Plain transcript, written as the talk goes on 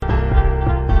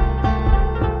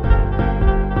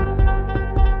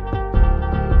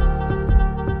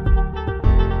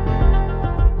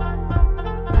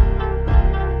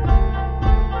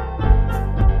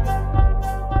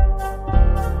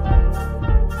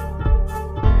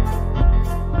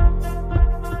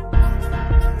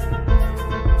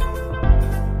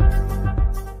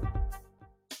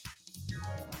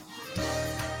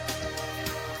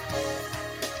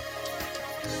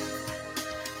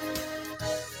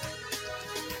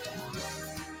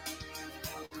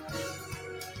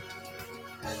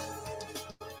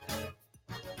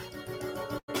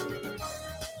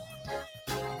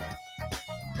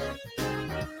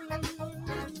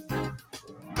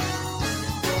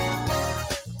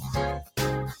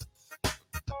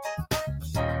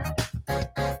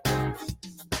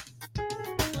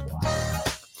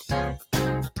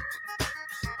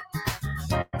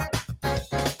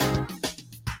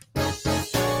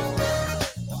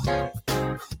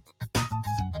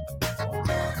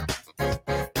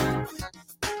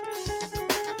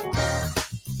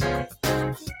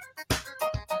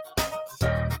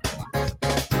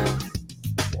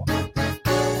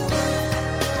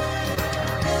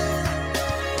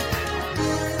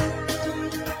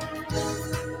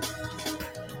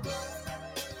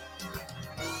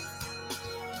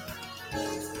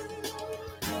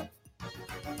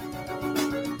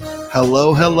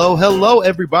Hello, hello, hello,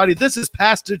 everybody. This is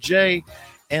Pastor Jay.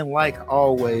 And like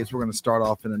always, we're going to start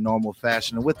off in a normal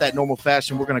fashion. And with that normal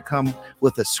fashion, we're going to come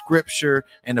with a scripture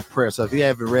and a prayer. So if you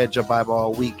haven't read your Bible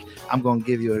all week, I'm going to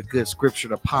give you a good scripture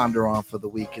to ponder on for the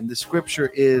week. And the scripture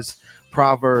is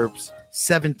Proverbs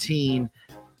 17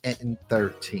 and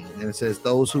 13. And it says,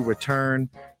 those who return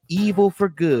evil for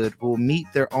good will meet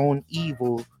their own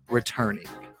evil returning.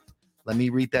 Let me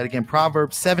read that again.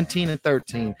 Proverbs 17 and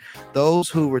 13. Those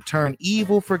who return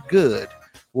evil for good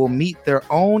will meet their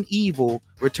own evil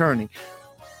returning.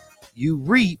 You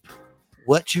reap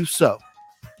what you sow.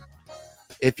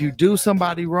 If you do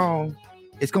somebody wrong,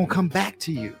 it's going to come back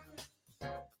to you.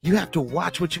 You have to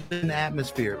watch what you put in the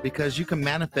atmosphere because you can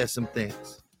manifest some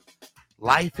things.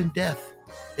 Life and death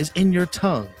is in your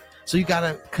tongue. So you got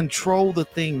to control the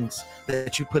things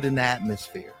that you put in the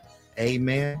atmosphere.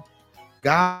 Amen.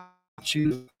 God wants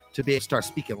you to be able to start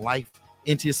speaking life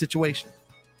into your situation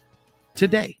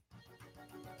today.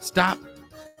 Stop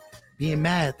being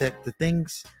mad that the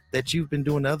things that you've been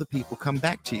doing to other people come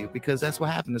back to you, because that's what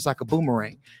happened. It's like a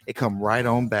boomerang. It come right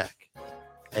on back.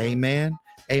 Amen.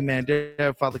 Amen.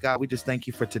 Dear Father God, we just thank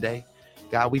you for today.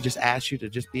 God, we just ask you to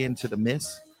just be into the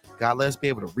midst. God, let us be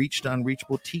able to reach the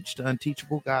unreachable, teach the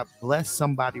unteachable. God, bless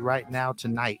somebody right now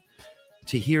tonight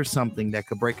to hear something that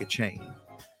could break a chain.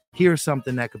 Hear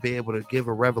something that could be able to give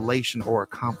a revelation or a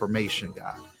confirmation,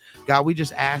 God. God, we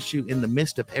just ask you in the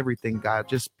midst of everything, God,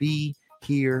 just be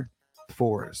here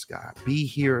for us, God. Be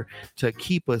here to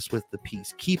keep us with the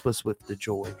peace, keep us with the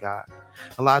joy, God.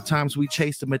 A lot of times we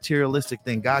chase the materialistic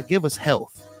thing. God, give us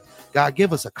health. God,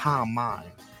 give us a calm mind.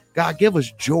 God, give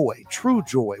us joy, true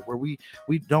joy, where we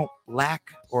don't lack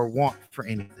or want for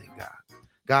anything, God.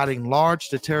 God, enlarge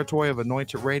the territory of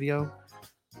Anointed Radio.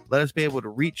 Let us be able to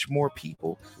reach more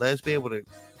people. Let us be able to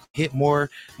hit more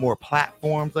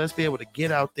platforms. Let us be able to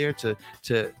get out there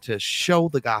to show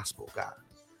the gospel, God.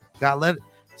 God, let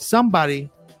somebody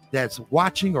that's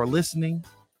watching or listening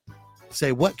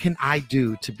say, what can I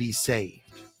do to be saved?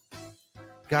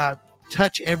 God,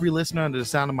 touch every listener under the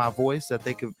sound of my voice, that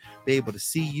they could be able to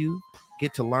see you,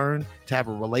 get to learn, to have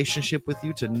a relationship with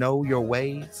you, to know your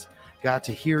ways, God,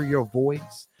 to hear your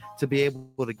voice, to be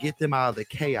able to get them out of the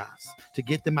chaos, to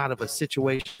get them out of a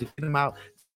situation, to get them out of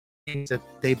things that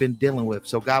they've been dealing with.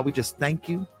 So God, we just thank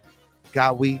you.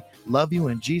 God, we love you.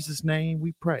 In Jesus' name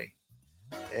we pray.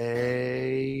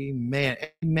 Amen.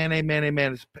 Amen. Amen.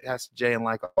 Amen. It's Pastor Jay, and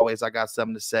like always, I got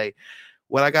something to say.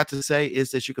 What I got to say is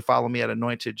that you can follow me at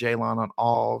Anointed Jaylon on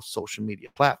all social media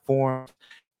platforms.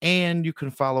 And you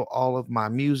can follow all of my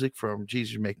music from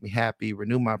Jesus Make Me Happy,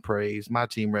 Renew My Praise, My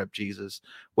Team Rep Jesus,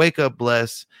 Wake Up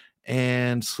Bless,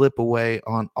 and Slip Away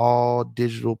on all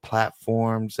digital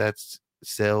platforms that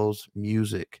sells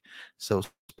music. So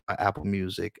Apple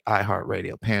Music,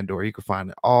 iHeartRadio, Pandora, you can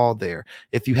find it all there.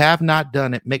 If you have not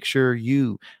done it, make sure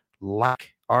you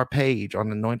like our page on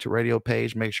the Anointed Radio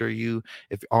page. Make sure you,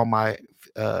 if all my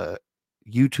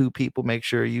YouTube people, make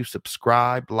sure you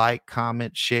subscribe, like,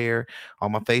 comment, share. All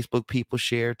my Facebook people,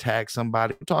 share, tag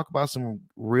somebody. We'll talk about some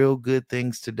real good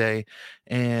things today.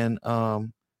 And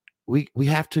we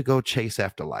have to go chase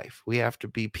after life. We have to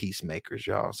be peacemakers,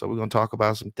 y'all. So we're going to talk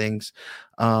about some things.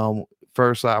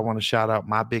 First, I want to shout out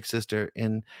my big sister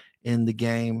in the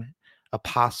game,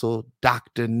 Apostle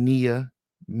Dr. Nia,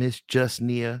 Miss Just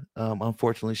Nia.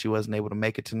 Unfortunately, she wasn't able to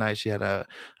make it tonight. She had a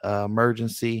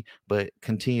emergency, but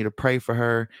continue to pray for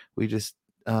her. We just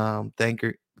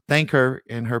thank her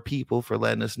and her people for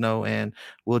letting us know, and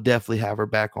we'll definitely have her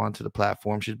back onto the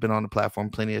platform. She's been on the platform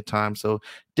plenty of times, so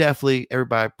definitely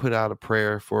everybody put out a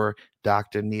prayer for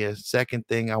Dr. Nia. Second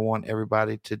thing I want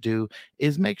everybody to do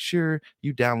is make sure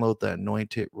you download the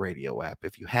Anointed Radio app.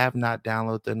 If you have not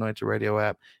downloaded the Anointed Radio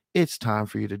app, it's time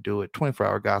for you to do it.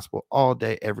 24-hour gospel all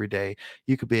day, every day.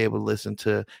 You could be able to listen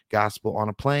to gospel on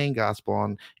a plane,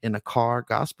 gospel in a car,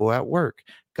 gospel at work,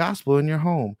 gospel in your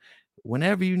home.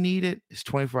 Whenever you need it, it's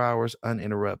 24 hours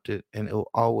uninterrupted, and it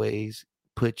will always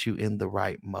put you in the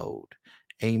right mode.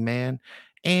 Amen.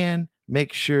 And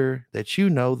make sure that you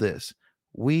know this.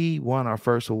 We won our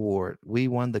first award. We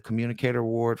won the Communicator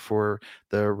Award for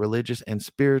the religious and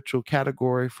spiritual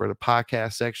category for the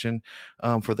podcast section,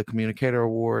 for the Communicator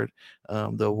Award.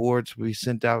 The awards will be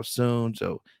sent out soon.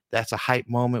 So that's a hype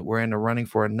moment. We're in the running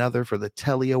for another for the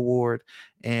Telly Award.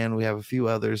 And we have a few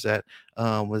others that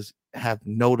have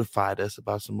notified us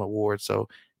about some awards. So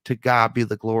to God be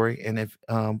the glory. And if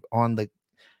on the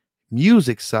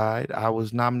music side, I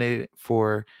was nominated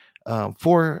for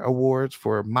 4 awards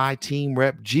for My Team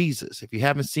Rep Jesus. If you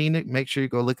haven't seen it, make sure you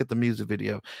go look at the music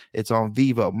video. It's on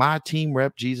Vivo. My Team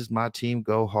Rep Jesus, My Team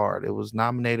Go Hard. It was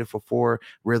nominated for 4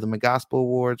 Rhythm and Gospel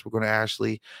Awards. We're going to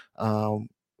actually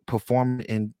perform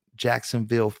in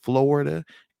Jacksonville, Florida.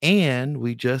 And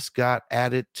we just got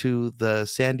added to the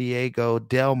San Diego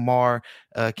Del Mar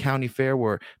County Fair,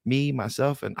 where me,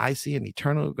 myself, and Icy and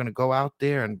Eternal are going to go out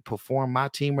there and perform My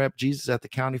Team Rep Jesus at the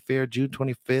county fair June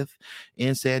 25th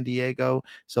in San Diego.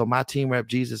 So My Team Rep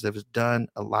Jesus has done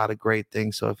a lot of great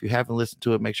things. So if you haven't listened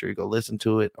to it, make sure you go listen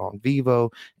to it on Vivo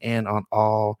and on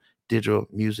all digital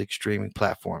music streaming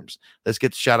platforms. Let's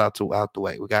get the shout out out the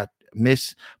way. We got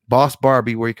Miss Boss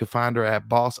Barbie, where you can find her at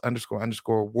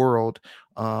boss__world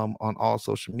on all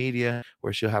social media,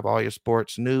 where she'll have all your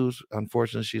sports news.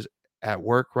 Unfortunately, she's at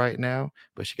work right now,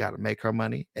 but she got to make her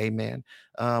money. Amen.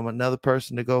 Another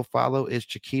person to go follow is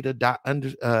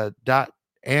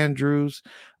Chiquita.Andrews.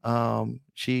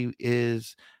 She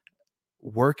is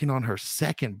working on her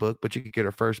second book, but you could get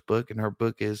her first book, and her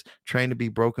book is Trained to Be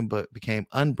Broken but Became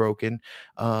Unbroken.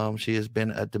 She has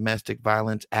been a domestic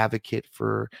violence advocate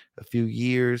for a few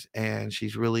years, and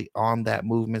she's really on that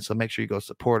movement. So make sure you go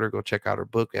support her. Go check out her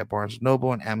book at Barnes &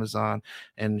 Noble and Amazon,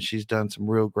 and she's done some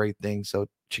real great things. So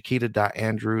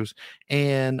Chiquita.Andrews.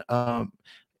 And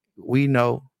we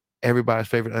know everybody's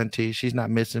favorite auntie. She's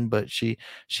not missing, but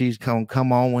she's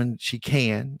come on when she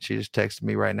can. She just texted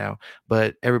me right now.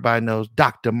 But everybody knows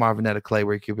Dr. Marvinetta Clay,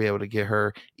 where you can be able to get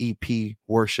her EP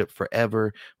Worship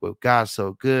Forever with God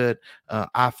So Good,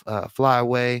 Fly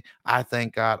Away, I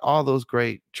Thank God, all those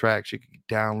great tracks. You can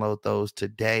download those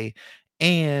today.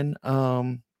 And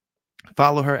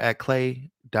follow her at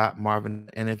Clay.Marvin.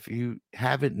 And if you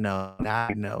haven't known, now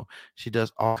you know, she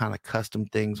does all kind of custom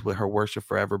things with her Worship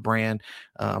Forever brand.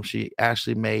 She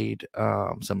actually made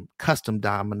some custom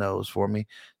dominoes for me,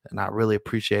 and I really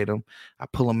appreciate them. I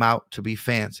pull them out to be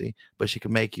fancy, but she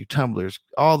can make you tumblers,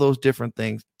 all those different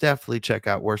things. Definitely check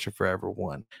out Worship Forever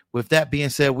 1. With that being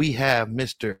said, we have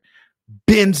Mr.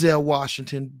 Benzel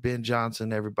Washington, Ben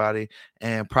Johnson, everybody,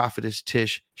 and Prophetess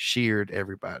Tish Sheard,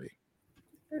 everybody.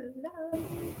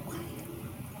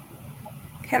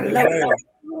 Hello.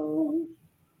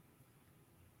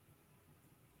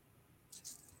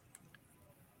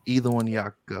 Either one of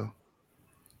y'all go.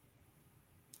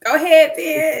 Go ahead,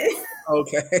 Ben.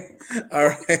 Okay. All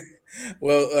right.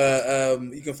 Well,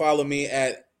 you can follow me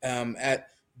at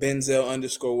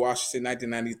Benzel_Washington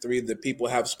 1993. The people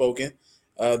have spoken.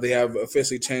 They have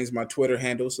officially changed my Twitter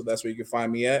handle, so that's where you can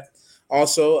find me at.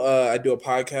 Also, I do a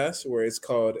podcast where it's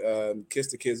called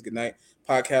Kiss the Kids Goodnight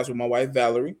podcast with my wife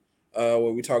Valerie,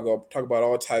 where we talk about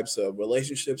all types of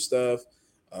relationship stuff,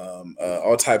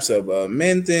 all types of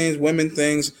men things, women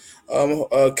things.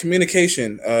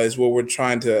 Communication is what we're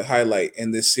trying to highlight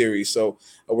in this series. So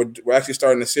we're actually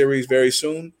starting a series very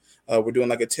soon. We're doing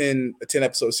like a 10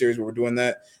 episode series where we're doing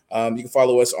that. You can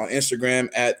follow us on Instagram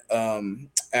at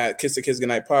Kiss the Kids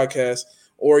Goodnight podcast,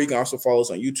 or you can also follow us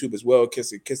on YouTube as well,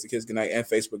 Kiss the Kids Goodnight, and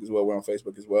Facebook as well. We're on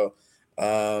Facebook as well.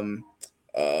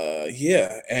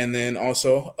 Yeah, and then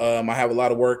also I have a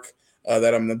lot of work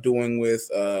that I'm doing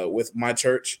with my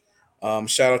church.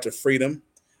 Shout out to Freedom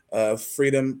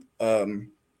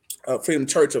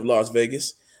Church of Las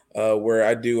Vegas, where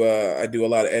I do a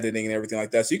lot of editing and everything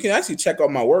like that. So you can actually check out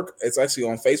my work. It's actually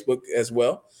on Facebook as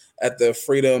well at the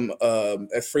Freedom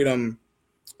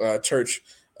Church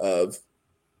of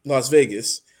Las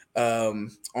Vegas on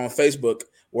Facebook,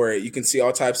 where you can see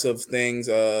all types of things.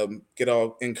 Get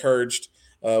all encouraged.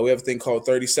 We have a thing called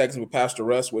 30 Seconds with Pastor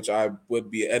Russ, which I would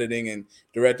be editing and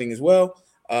directing as well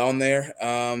on there.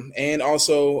 And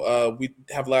also we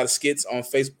have a lot of skits on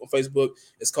Facebook.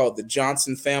 It's called The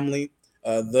Johnson Family.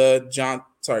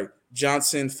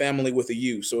 Johnson Family with a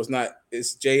U. So it's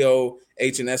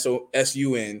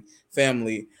JOHNSUN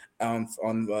family on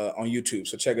YouTube.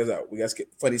 So check us out. We got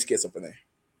funny skits up in there.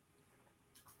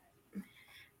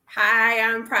 Hi,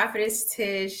 I'm Prophetess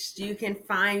Tish. You can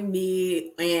find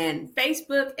me on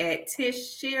Facebook at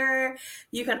Tish Shearer.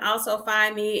 You can also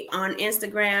find me on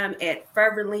Instagram at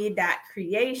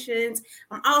fervently.creations.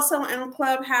 I'm also on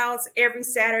Clubhouse every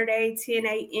Saturday, 10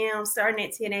 a.m., starting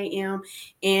at 10 a.m.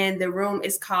 And the room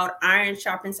is called Iron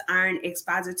Sharpens Iron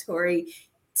Expository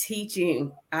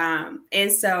Teaching. And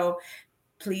so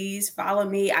please follow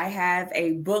me. I have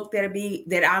a book anthology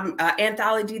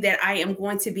that I am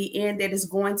going to be in, that is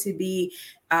going to be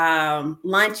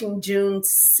launching June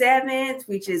 7th,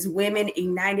 which is Women of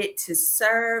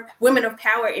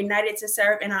Power Ignited to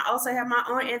Serve. And I also have my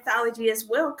own anthology as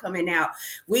well coming out,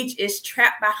 which is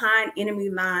Trapped Behind Enemy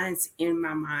Lines in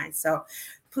My Mind. So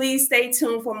please stay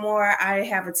tuned for more. I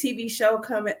have a TV show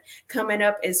coming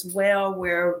up as well,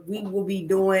 where we will be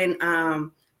doing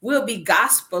we'll be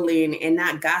gospeling and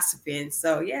not gossiping.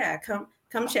 So yeah, come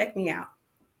check me out.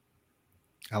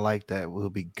 I like that. We'll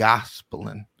be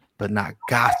gospeling, but not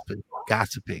gossiping.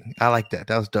 I like that.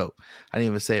 That was dope. I didn't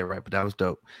even say it right, but that was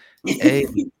dope. Hey,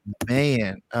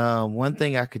 man. One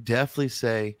thing I could definitely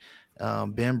say,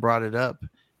 Ben brought it up,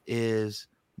 is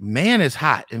man, it's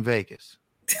hot in Vegas.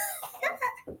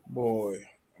 Boy,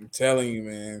 I'm telling you,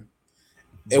 man.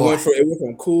 Boy. It went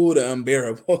from cool to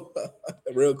unbearable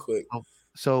real quick.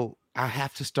 So I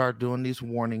have to start doing these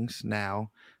warnings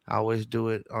now. I always do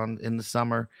it in the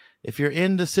summer. If you're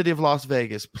in the city of Las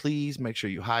Vegas, please make sure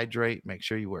you hydrate, make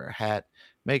sure you wear a hat,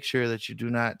 make sure that you do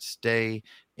not stay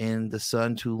in the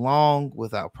sun too long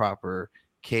without proper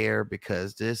care,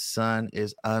 because this sun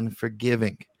is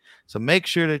unforgiving. So make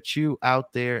sure that you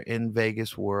out there in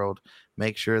Vegas world,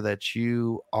 make sure that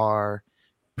you are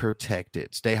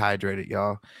protected. Stay hydrated,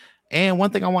 y'all. And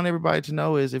one thing I want everybody to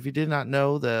know is, if you did not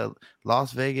know, the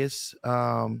Las Vegas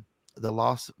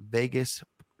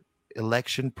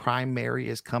election primary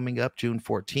is coming up June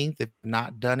 14th. If you've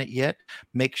not done it yet,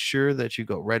 make sure that you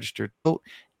go register to vote,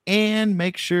 and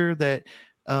make sure that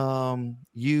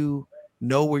you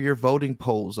know where your voting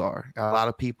polls are. A lot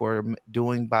of people are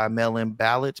doing by mail-in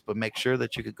ballots, but make sure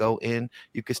that you could go in.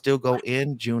 You could still go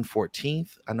in June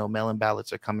 14th. I know mail-in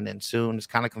ballots are coming in soon. It's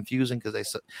kind of confusing because they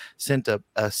sent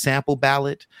a sample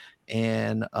ballot,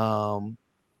 and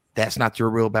that's not your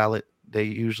real ballot. They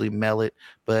usually mail it,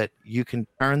 but you can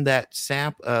turn that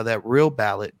that real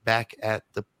ballot back at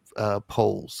the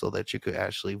polls, so that you could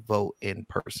actually vote in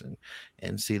person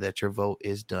and see that your vote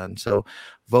is done. So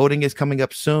voting is coming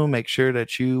up soon. Make sure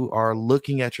that you are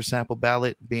looking at your sample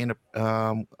ballot, being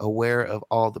aware of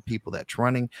all the people that's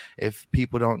running. If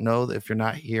people don't know, that if you're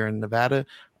not here in Nevada,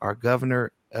 our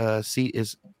governor seat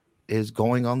is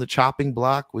going on the chopping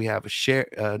block. We have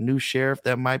a new sheriff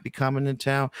that might be coming in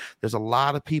town. There's a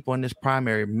lot of people in this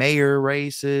primary, mayor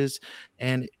races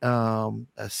and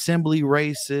assembly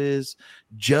races,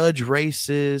 judge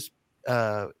races,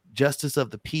 justice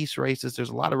of the peace races. There's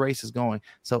a lot of races going.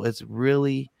 So it's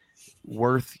really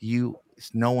worth you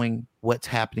knowing what's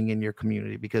happening in your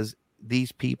community, because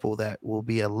these people that will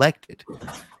be elected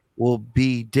will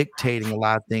be dictating a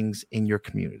lot of things in your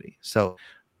community. So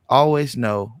always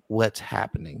know what's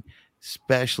happening,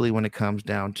 especially when it comes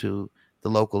down to the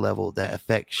local level that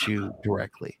affects you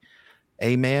directly.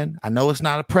 Amen. I know it's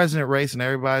not a president race and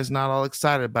everybody's not all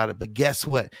excited about it, but guess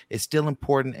what? It's still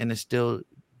important, and it still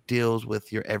deals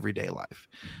with your everyday life.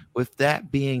 With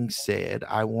that being said,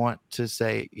 I want to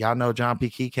say, y'all know John P.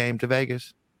 Key came to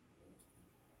Vegas?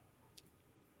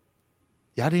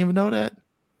 Y'all didn't even know that?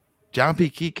 John P.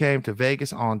 Key came to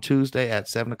Vegas on Tuesday at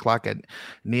 7 o'clock at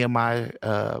Nehemiah.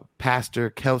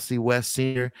 Pastor Kelsey West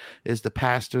Sr. is the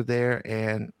pastor there.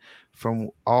 And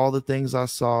from all the things I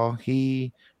saw,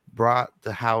 he brought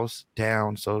the house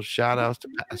down. So shout outs to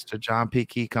Pastor John P.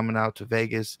 Key coming out to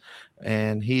Vegas.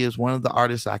 And he is one of the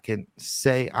artists I can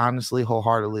say honestly,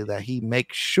 wholeheartedly, that he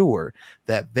makes sure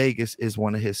that Vegas is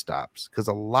one of his stops. Because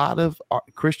a lot of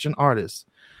Christian artists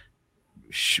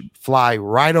fly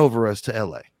right over us to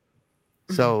LA.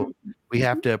 So we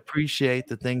have to appreciate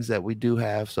the things that we do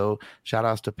have. So shout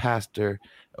outs to Pastor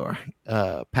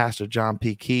John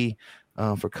P. Key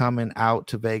for coming out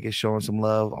to Vegas, showing some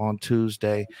love on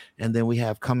Tuesday. And then we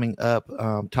have coming up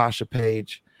Tasha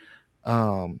Page,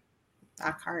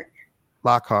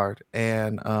 Lockhart,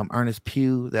 and Ernest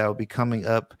Pugh. That will be coming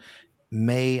up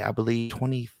May, I believe,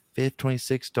 25th,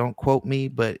 26th. Don't quote me,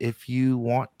 but if you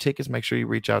want tickets, make sure you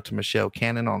reach out to Michelle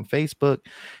Cannon on Facebook,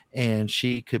 and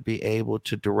she could be able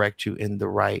to direct you in the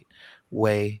right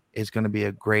way. It's going to be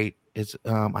a great,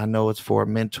 I know it's for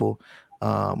mental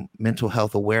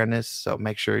health awareness, so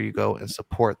make sure you go and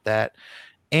support that.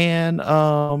 And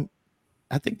I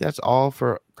think that's all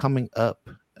for coming up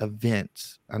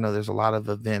events. I know there's a lot of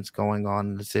events going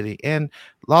on in the city and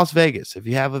Las Vegas. If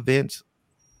you have events,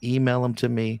 email them to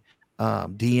me,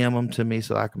 DM them to me,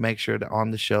 so I can make sure that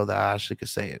on the show that I actually could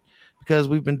say it, because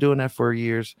we've been doing that for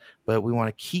years, but we want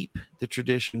to keep the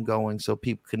tradition going so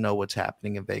people can know what's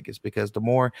happening in Vegas, because the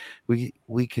more we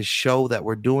can show that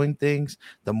we're doing things,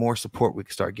 the more support we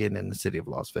can start getting in the city of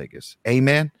Las Vegas.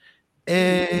 Amen.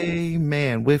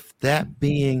 Amen. With that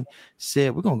being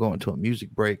said, we're going to go into a music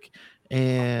break.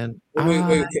 And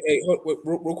wait,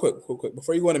 real quick.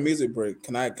 Before you go on a music break,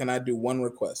 can I do one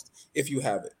request, if you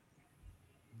have it?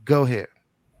 Go ahead.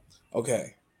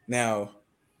 Okay. Now,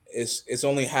 it's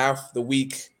only half the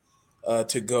week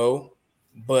to go,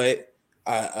 but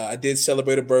I did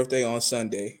celebrate a birthday on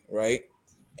Sunday, right?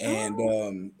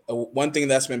 And one thing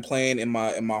that's been playing in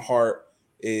my heart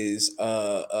is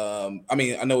I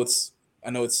mean, I know it's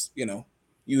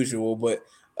usual, but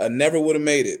I never would have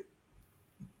made it.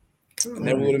 I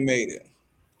never would have made it.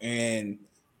 And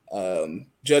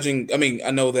judging, I mean,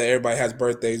 I know that everybody has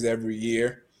birthdays every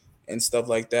year and stuff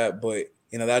like that, but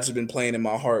that's just been playing in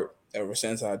my heart ever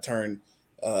since I turned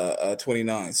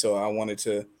 29. So I wanted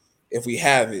to, if we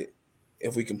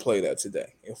can play that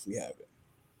today, if we have it.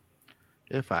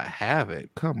 If I have it,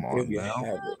 come on now.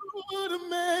 Have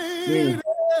it.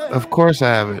 Of course I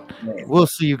have it. We'll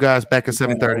see you guys back at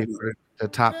 7:30 for the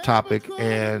top topic,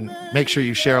 and make sure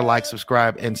you share, like,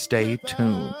 subscribe, and stay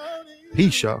tuned.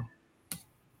 Peace, y'all.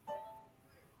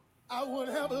 I would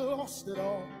have lost it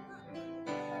all,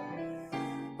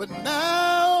 but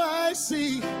now I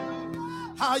see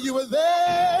how you were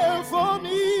there for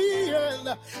me,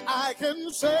 and I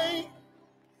can say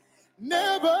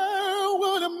never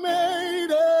would have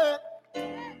made it,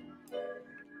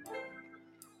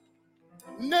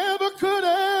 never could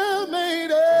have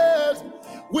made it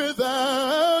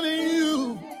without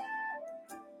you.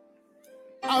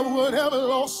 I would have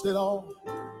lost it all,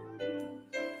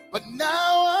 but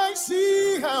now I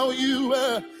see how you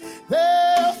were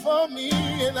there for me,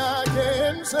 and I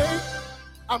can say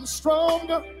I'm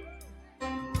stronger,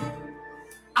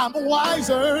 I'm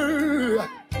wiser,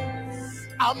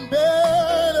 I'm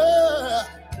better,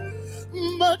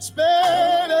 much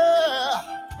better.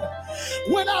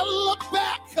 When I look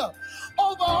back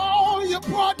over all you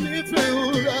brought me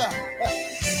through,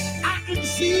 I can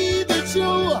see that you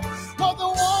are the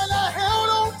one I held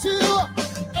on to,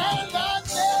 and I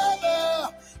never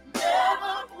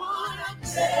would have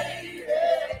made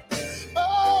it.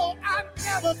 Oh, I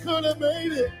never could have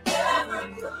made it. Never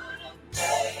could have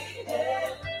made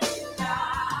it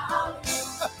without you.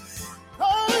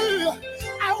 Oh,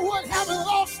 I would have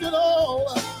lost it all.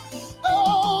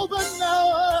 Oh, but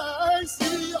now I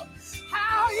see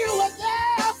how you were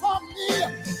there for me.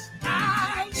 I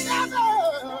never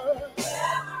would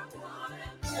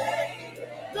have made it.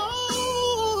 No,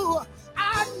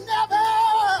 I never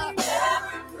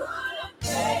could have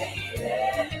made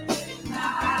it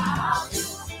without you.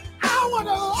 I would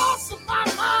have lost my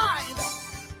mind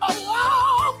a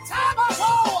long time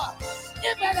ago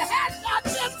if it had not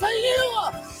been for you.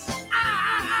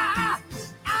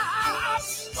 I'm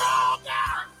stronger.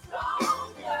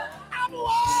 I'm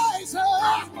wiser.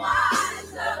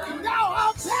 Now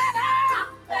I'm better.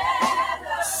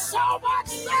 So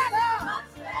much better.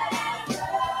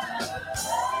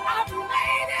 I've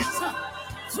made it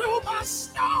through my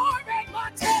storm and my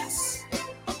test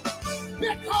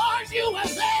because you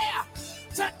were there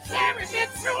to carry me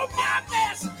through my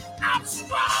mess. I'm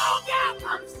stronger.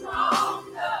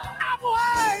 I'm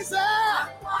wiser.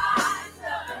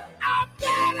 I'm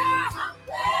better.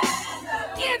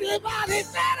 Anybody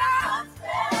better?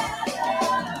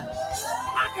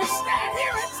 I can stand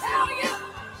here and tell you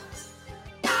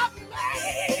I've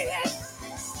made it.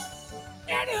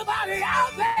 Anybody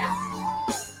out there?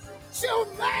 You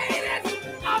made it.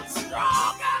 I'm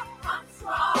stronger.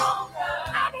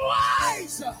 I'm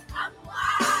wiser.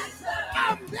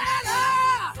 I'm better.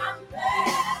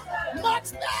 Much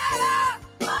better.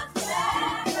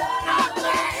 I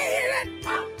made it.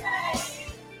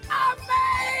 I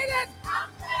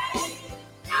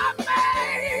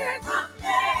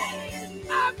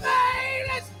made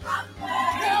it.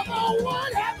 Never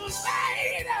would have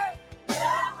made it.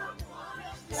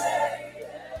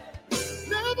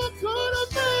 Never could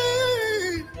have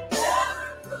made it.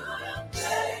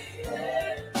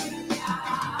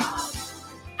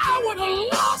 I would have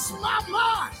lost my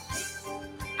mind.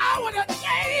 I would have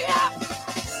gave up.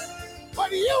 But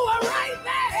you were right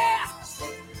there.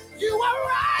 You were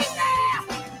right there.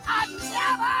 I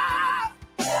never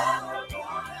would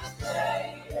have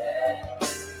made it.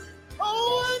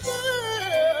 Oh, I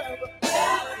never could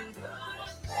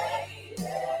have made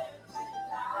it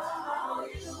without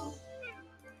you.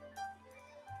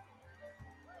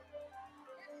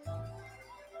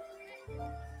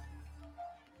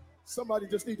 Somebody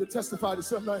just need to testify to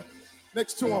somebody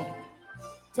next to him.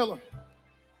 Tell him,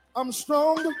 I'm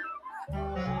stronger.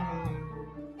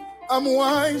 I'm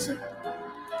wiser.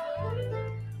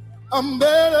 I'm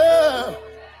better.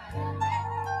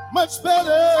 Much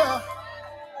better.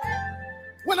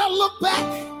 When I look back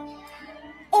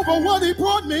over what he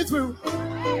brought me through,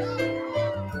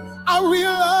 I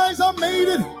realize I made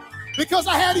it because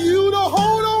I had you to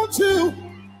hold on to.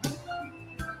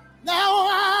 Now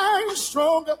I'm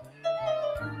stronger.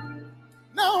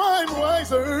 Now I'm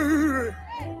wiser.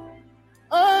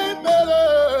 I'm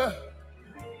better.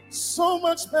 So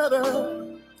much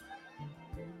better.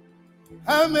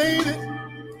 I made it.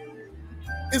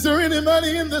 Is there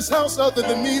anybody in this house other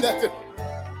than me that could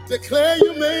declare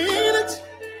you made it?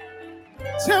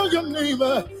 Tell your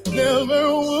neighbor,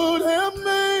 never would have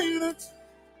made it.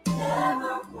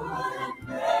 Never would have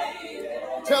made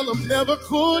it. Tell them never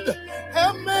could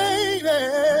have made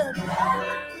it. Never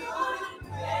could have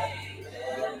made it.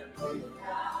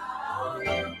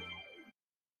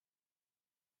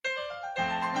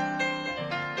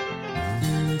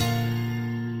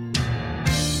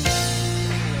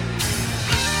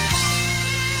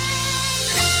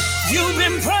 You've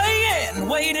been praying,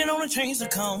 waiting on a change to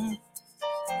come.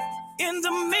 In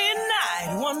the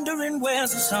midnight, wondering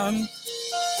where's the sun.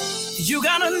 You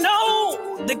gotta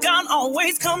know that God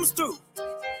always comes through.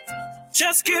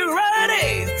 Just get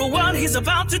ready for what he's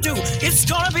about to do. It's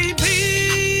gonna be big,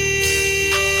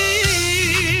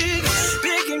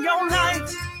 big in your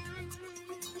life.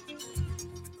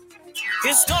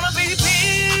 It's gonna be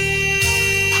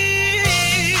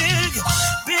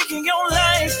big in your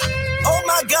life. Oh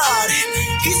my God,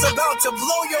 he's about to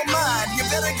blow your mind. You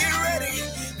better get ready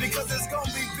because it's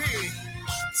gonna be big.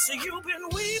 So you've been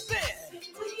weeping.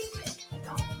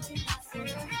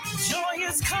 Joy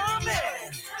is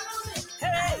coming.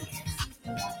 Hey,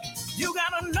 you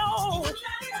gotta know.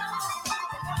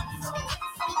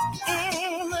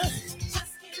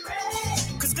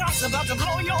 Cause God's about to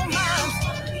blow your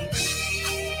mind.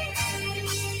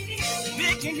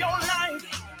 Big in your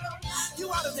life. You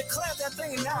ought to declare that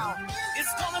thing now.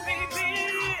 It's gonna be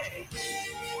big.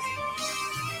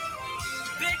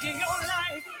 Big in your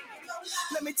life.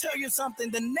 Let me tell you something.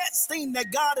 The next thing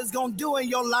that God is going to do in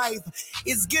your life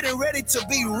is getting ready to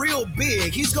be real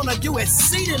big. He's going to do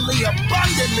exceedingly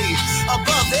abundantly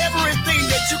above everything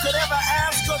that you could ever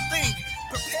ask or think.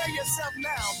 Prepare yourself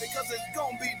now because it's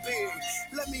going to be big.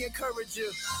 Let me encourage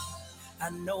you. I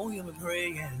know you've been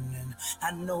praying and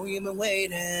I know you've been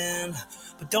waiting,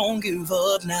 but don't give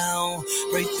up now.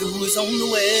 Breakthrough is on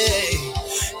the way.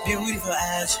 Beauty for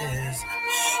ashes,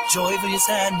 joy for your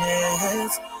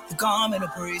sadness. The garment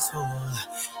of praise for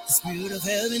the spirit of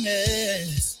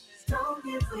heaviness. Don't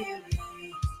get weary.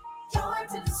 Joy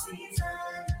to the season.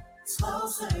 It's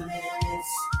closer than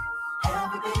it's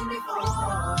ever been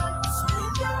before. So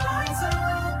lift your eyes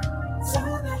up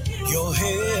to the hills. Your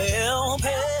help.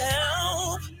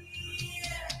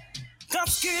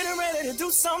 God's getting ready to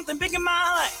do something big in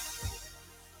my life.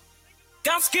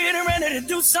 God's getting ready to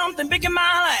do something big in my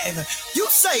life. You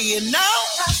say it now.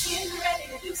 God's getting ready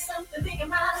to do something big in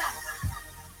my life.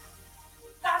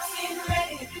 God's getting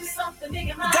ready to do something big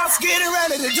in my life. God's getting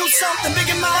ready to do something big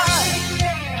in my life.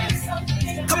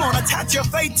 Come on, attach your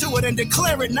faith to it and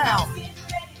declare it now.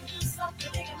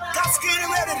 God's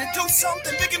getting ready to do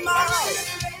something big in my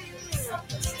life.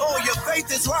 Oh, your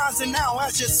faith is rising now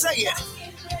as you say it.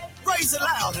 Praise it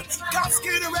loud. God's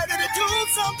getting ready to do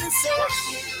something, sir.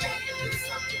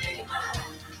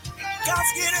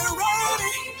 God's getting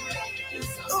ready.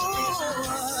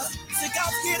 Ooh, see,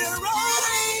 God's getting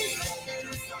ready.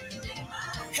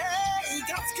 Hey,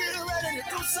 God's getting ready to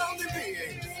do something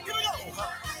big. Here we go.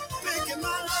 Big in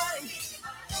my life.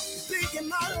 Big in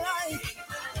my life.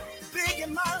 Big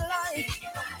in my life.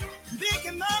 Big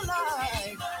in my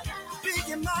life. Big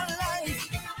in my life.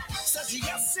 Says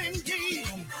yes indeed.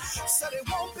 Said it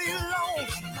won't be long.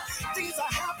 Things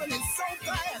are happening so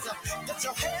fast that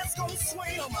your head's gonna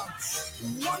swim.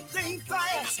 One thing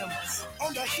fast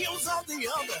on the heels of the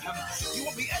other. You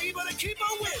won't be able to keep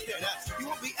up with it. You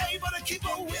won't be able to keep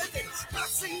up with it.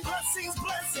 Blessings, blessings,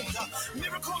 blessings.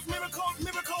 Miracles, miracles,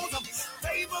 miracles.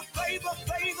 Favor, favor,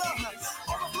 favor.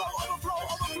 Overflow, overflow,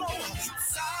 overflow.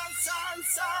 Signs, signs,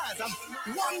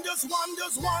 signs. Wonders,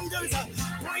 wonders, wonders.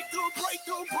 Breakthrough,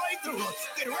 breakthrough, breakthrough.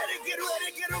 Get ready, get ready,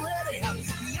 get ready.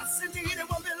 Yes, indeed, it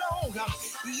won't be long.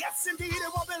 Yes, indeed,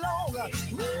 it won't be long.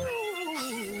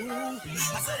 Ooh.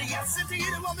 I said, yes, indeed,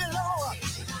 it won't be long.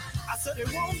 I said, it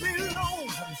won't be long.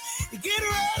 Get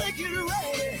ready, get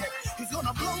ready. He's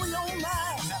gonna blow your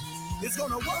mind. It's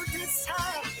gonna work this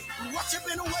time. What you've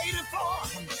been waiting for,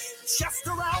 just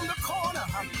around the corner.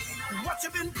 What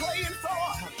you've been praying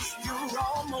for, you're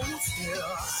almost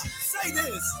there. Say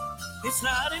this. It's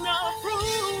not enough room.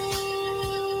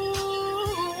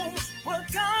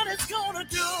 What God is gonna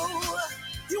do.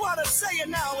 You ought to say it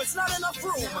now. It's not enough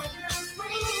room.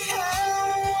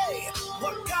 Hey,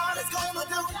 what God is gonna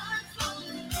do.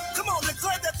 Come on,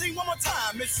 declare that thing one more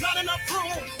time. It's not enough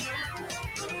room.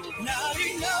 Not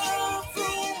enough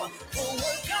room for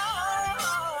what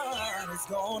God is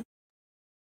gonna do.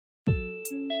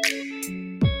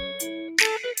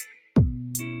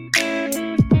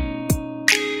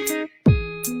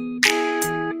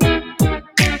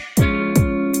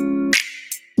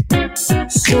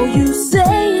 So you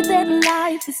say that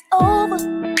life is over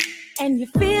and you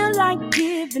feel like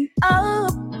giving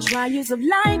up. Trials of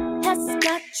life has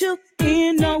got you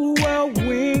in a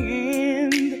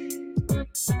whirlwind.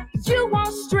 You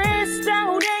are stressed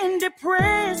out and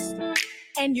depressed,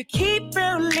 and you keep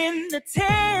failing the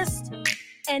test,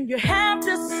 and you have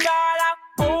to start out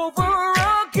over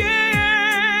again.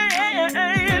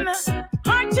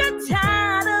 Aren't you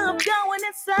tired of going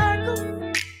in circles,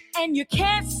 and you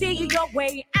can't see your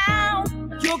way out?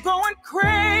 You're going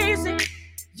crazy.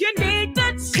 You need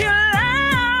to chill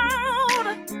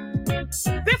out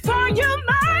before you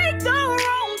make the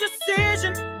wrong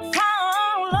decision.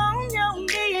 Fall on your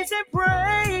knees and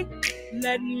pray.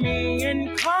 Let me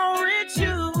encourage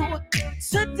you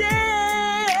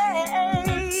today.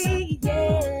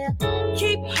 Yeah,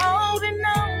 keep holding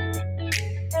on.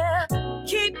 Yeah,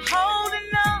 keep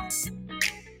holding on.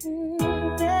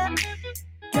 Yeah.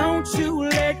 Don't you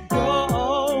let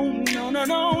go. No, no,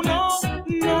 no, no,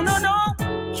 no, no, no.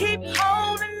 Keep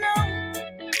holding on.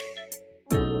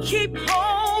 Keep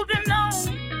holding on.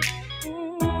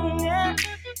 Yeah.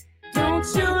 Don't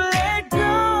you let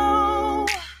go.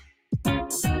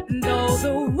 Though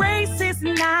the race is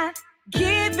not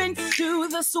given to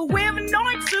the swift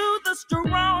nor to the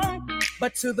strong,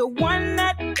 but to the one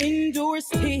that endures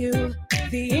till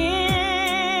the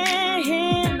end.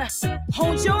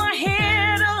 Hold your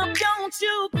head up, don't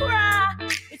you cry.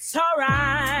 It's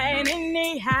alright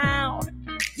anyhow.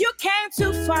 You came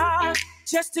too far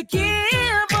just to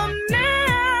give up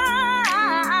now.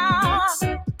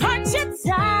 Aren't you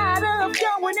tired of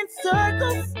going in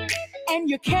circles, and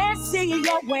you can't see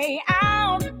your way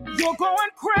out? You're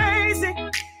going crazy.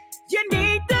 You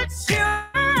need to chill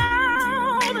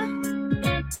out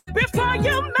before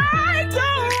you make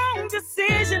the wrong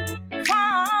decision.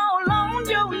 Fall on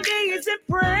your knees and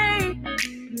pray.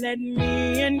 Let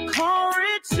me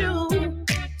encourage you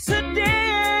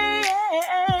today.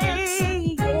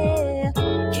 Yeah.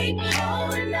 Keep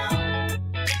holding on.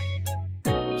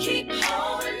 Keep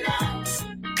holding on.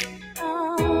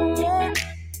 Oh, yeah.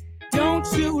 Don't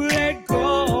you let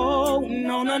go.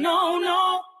 No, no, no,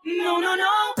 no. No, no,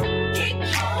 no. Keep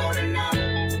holding on.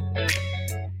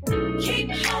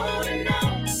 Keep holding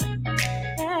on.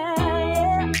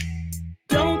 Yeah.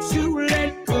 Don't you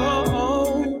let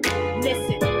go.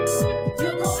 Listen,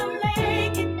 you're gonna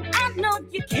make it. I know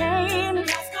you can.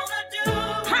 God's gonna do it.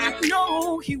 I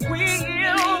know He will.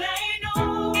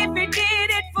 If He did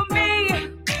it for me,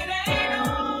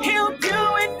 He'll do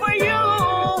it for you.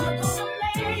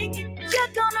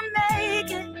 You're gonna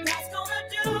make it. God's gonna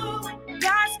do it.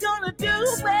 God's gonna do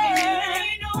it.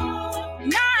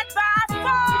 Not by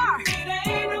far.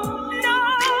 No,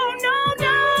 no,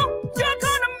 no. You're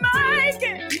gonna make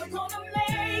it. You're gonna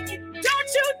make it. Don't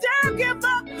you dare give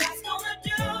up. God's gonna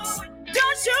do it.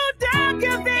 Don't you dare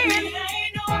give in.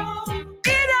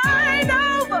 It ain't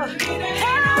over.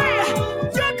 Hey,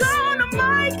 you're gonna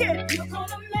make it. You're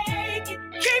gonna make it.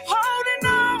 Keep holding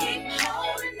on. Keep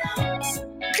holding on.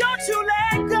 Don't you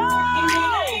let go.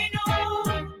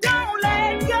 Don't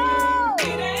let go.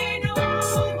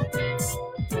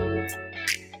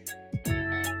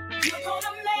 You're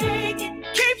gonna make it.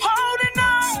 Keep holding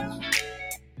on.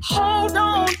 Hold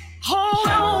on. Hold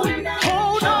on.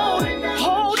 Hold on.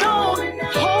 Hold on.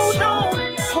 Hold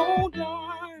on. Hold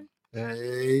on.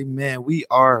 Amen. We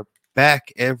are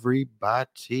back,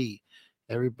 everybody.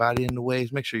 Everybody in the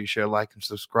waves. Make sure you share, like, and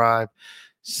subscribe.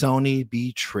 Sony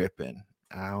be tripping.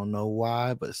 I don't know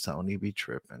why, but Sony be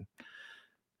tripping.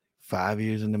 5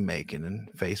 years in the making,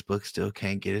 and Facebook still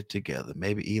can't get it together.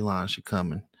 Maybe Elon should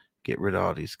come and get rid of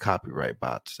all these copyright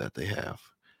bots that they have.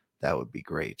 That would be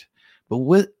great. But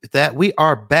with that, we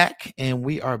are back, and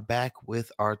we are back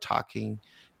with our talking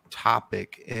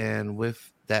topic. And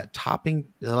with that talking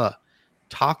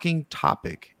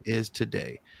topic is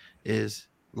today is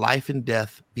life and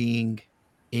death being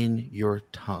in your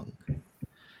tongue.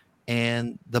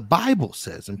 And the Bible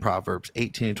says in Proverbs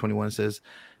 18:21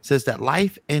 says that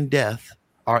life and death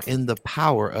are in the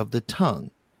power of the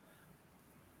tongue.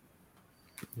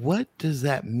 What does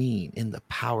that mean, in the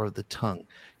power of the tongue?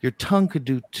 Your tongue could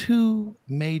do two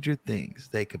major things.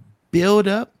 They could build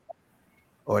up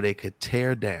or they could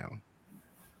tear down,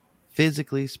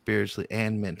 physically, spiritually,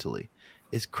 and mentally.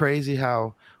 It's crazy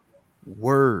how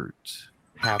words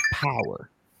have power.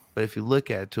 But if you look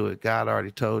at it, God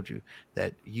already told you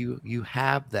that you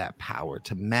have that power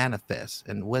to manifest.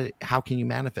 And how can you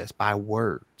manifest? By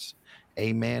words.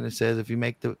 Amen. It says if you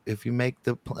make the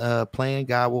plan,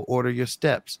 God will order your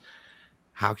steps.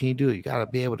 How can you do it? You got to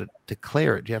be able to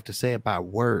declare it. You have to say it by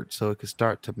words so it can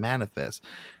start to manifest.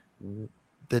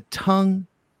 The tongue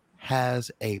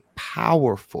has a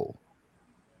powerful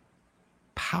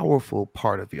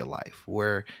part of your life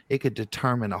where it could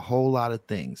determine a whole lot of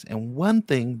things. And one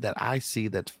thing that I see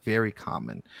that's very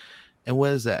common, and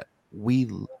what is that? We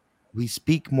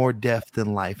speak more death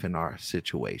than life in our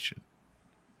situation.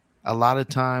 A lot of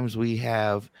times we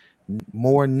have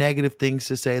more negative things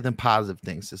to say than positive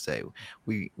things to say.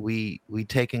 We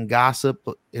take in gossip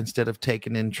instead of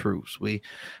taking in truths. We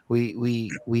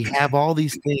have all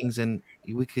these things, and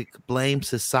we could blame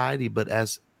society, but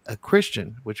as a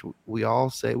Christian, which we all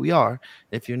say we are,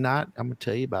 if you're not, I'm gonna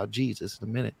tell you about Jesus in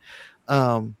a minute.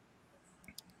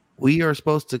 We are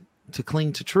supposed to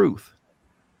cling to truth.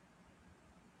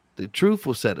 The truth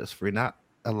will set us free, not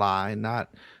a lie, not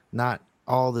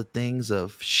all the things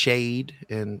of shade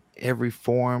and every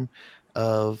form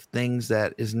of things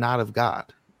that is not of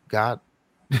God. God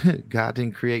God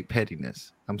didn't create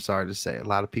pettiness. I'm sorry to say. A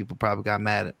lot of people probably got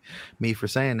mad at me for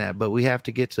saying that, but we have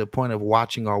to get to a point of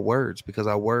watching our words, because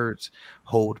our words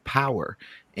hold power,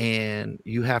 and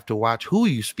you have to watch who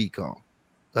you speak on.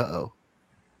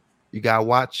 You got to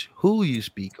watch who you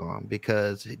speak on,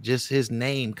 because just his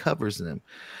name covers them.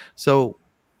 So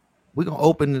we're going to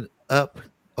open up,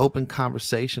 open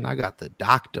conversation. I got the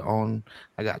doctor on,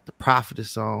 I got the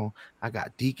prophetess on, I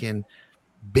got Deacon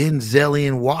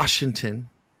Benzelian Washington.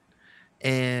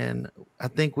 And I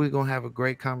think we're going to have a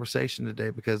great conversation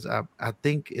today, because I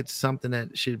think it's something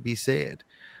that should be said.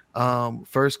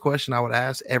 First question I would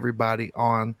ask everybody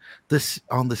on the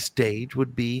stage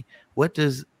would be, what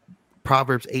does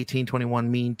Proverbs 18:21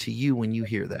 mean to you when you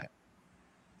hear that?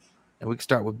 And we can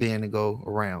start with Ben and go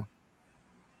around.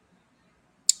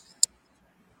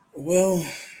 Well,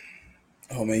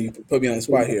 oh man, you put me on the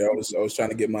spot here. I was trying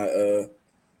to get my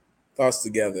thoughts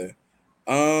together.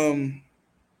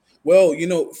 Well,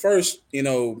 first,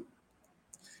 when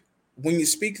you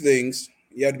speak things,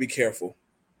 you have to be careful,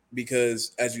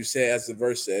 because as you said, as the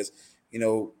verse says,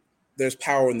 there's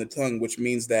power in the tongue, which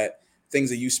means that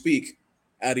things that you speak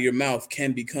out of your mouth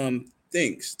can become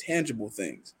things, tangible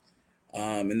things.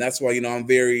 And that's why, I'm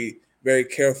very, very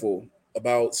careful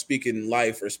about speaking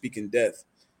life or speaking death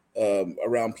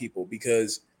around people,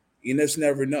 because you just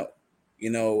never know.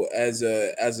 As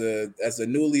a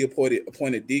newly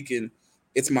appointed deacon,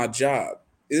 it's my job.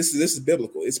 This is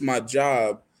biblical. It's my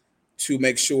job to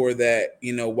make sure that,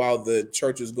 while the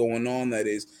church is going on, that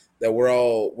we're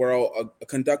all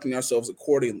conducting ourselves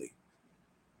accordingly,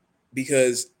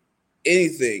 because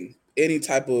any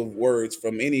type of words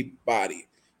from anybody,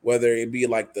 whether it be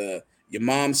like your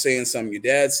mom saying something, your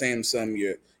dad saying something,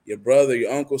 your brother,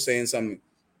 your uncle saying something,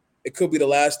 it could be the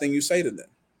last thing you say to them.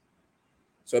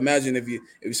 So imagine if you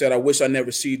said, "I wish I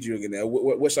never seen you again. I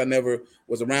wish I never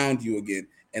was around you again,"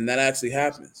 and that actually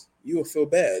happens, you will feel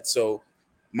bad. So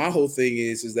my whole thing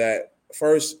is that,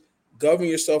 first, govern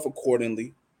yourself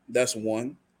accordingly. That's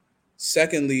one.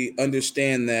 Secondly,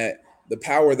 understand that the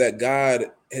power that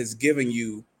God has given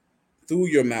you through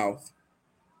your mouth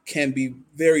can be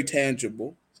very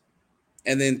tangible.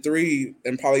 And then three,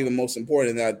 and probably the most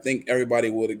important, and I think everybody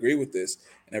would agree with this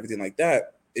and everything like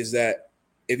that, is that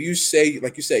if you say,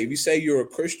 like you say, if you say you're a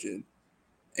Christian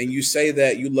and you say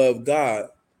that you love God,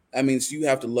 that means you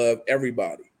have to love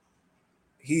everybody.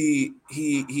 He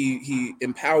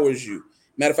empowers you.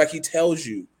 Matter of fact, he tells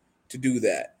you to do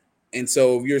that. And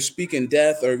so if you're speaking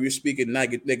death, or if you're speaking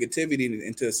negativity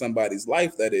into somebody's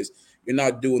life, that is, you're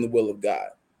not doing the will of God.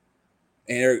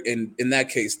 And in that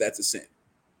case, that's a sin.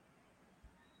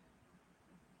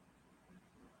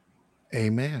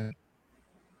 Amen.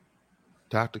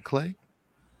 Dr. Clay?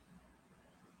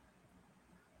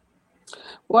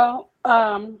 Well,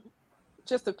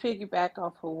 just to piggyback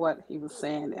off of what he was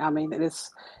saying, I mean, it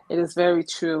is very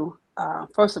true.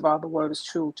 First of all, the word is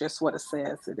true, just what it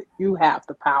says. You have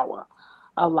the power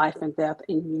of life and death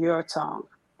in your tongue.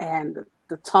 And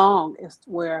the tongue is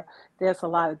where there's a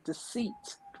lot of deceit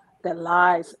that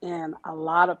lies in a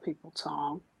lot of people's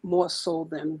tongue, more so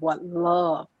than what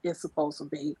love is supposed to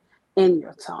be in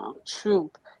your tongue.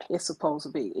 Truth is supposed to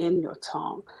be in your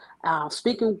tongue.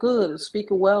 Speaking good and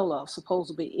speaking well of supposed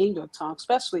to be in your tongue,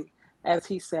 especially as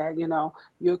he said,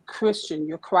 you're Christian,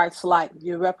 you're Christ-like,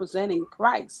 you're representing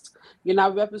Christ. You're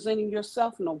not representing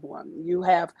yourself no more. You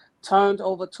have turned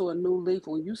over to a new leaf.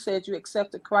 When you said you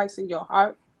accepted Christ in your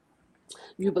heart,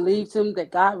 you believed him,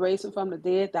 that God raised him from the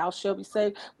dead, thou shalt be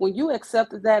saved. When you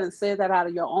accepted that and said that out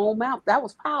of your own mouth, that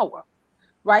was power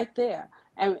right there.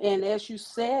 And as you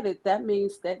said it, that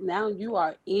means that now you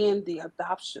are in the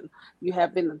adoption. You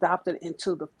have been adopted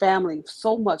into the family,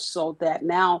 so much so that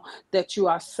now that you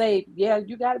are saved, yeah,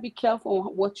 you got to be careful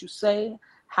on what you say,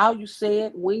 how you say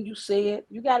it, when you say it.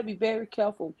 You got to be very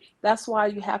careful. That's why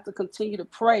you have to continue to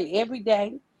pray every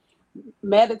day,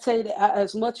 meditate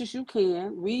as much as you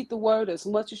can, read the word as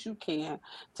much as you can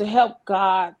to help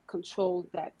God control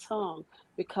that tongue.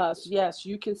 Because yes,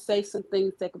 you can say some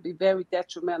things that could be very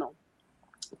detrimental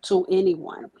to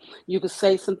anyone. You could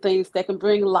say some things that can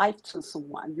bring life to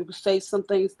someone. You could say some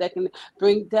things that can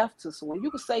bring death to someone.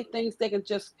 You could say things that can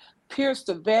just pierce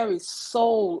the very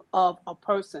soul of a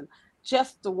person,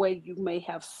 just the way you may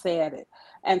have said it.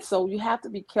 And so you have to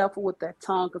be careful with that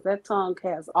tongue, because that tongue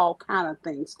has all kind of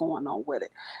things going on with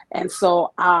it. And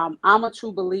so I'm a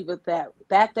true believer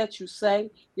that you say,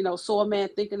 so a man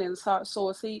thinking in his heart, so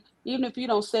is he. Even if you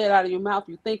don't say it out of your mouth,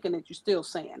 you're thinking it, you're still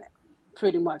saying it.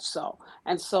 Pretty much so.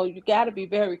 And so you got to be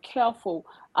very careful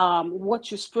what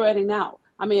you're spreading out.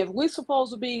 I mean, if we're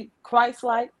supposed to be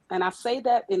Christ-like, and I say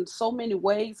that in so many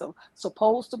ways of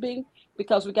supposed to be,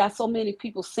 because we got so many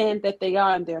people saying that they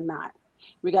are and they're not.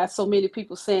 We got so many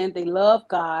people saying they love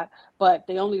God, but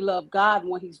they only love God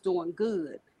when he's doing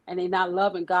good, and they're not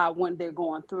loving God when they're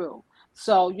going through.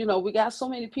 So, we got so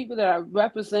many people that are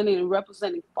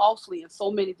representing falsely in so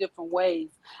many different ways.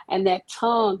 And that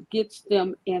tongue gets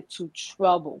them into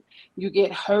trouble. You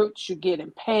get hurt, you get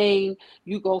in pain,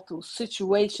 you go through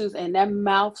situations, and that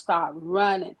mouth starts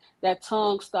running. That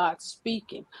tongue starts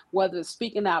speaking, whether it's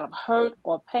speaking out of hurt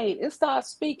or pain, it starts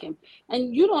speaking.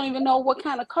 And you don't even know what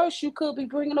kind of curse you could be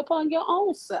bringing upon your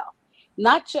own self,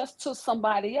 not just to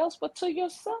somebody else, but to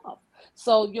yourself.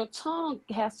 So your tongue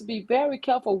has to be very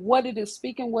careful what it is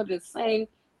speaking, what it is saying.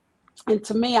 And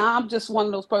to me, I'm just one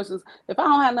of those persons, if I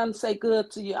don't have nothing to say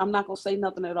good to you, I'm not going to say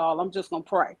nothing at all. I'm just going to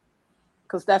pray,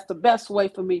 because that's the best way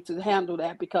for me to handle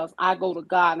that, because I go to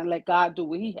God and let God do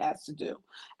what he has to do.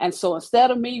 And so instead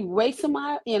of me wasting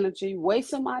my energy,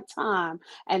 wasting my time,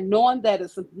 and knowing that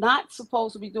it's not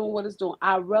supposed to be doing what it's doing,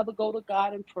 I'd rather go to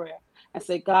God in prayer and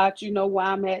say, God, you know where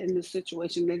I'm at in this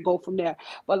situation, then go from there.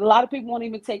 But a lot of people won't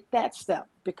even take that step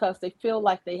because they feel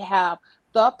like they have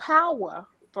the power,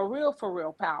 for real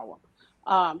power,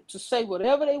 to say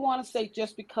whatever they want to say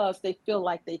just because they feel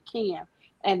like they can.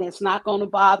 And it's not going to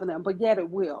bother them, but yet it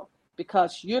will,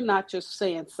 because you're not just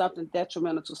saying something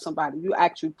detrimental to somebody. You're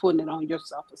actually putting it on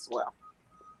yourself as well.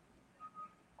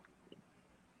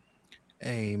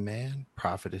 Amen.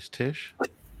 Prophetess Tish.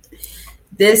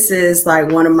 This is like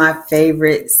one of my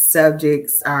favorite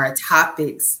subjects or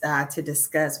topics to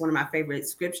discuss, one of my favorite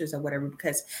scriptures or whatever,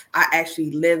 because I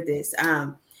actually live this.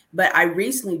 But I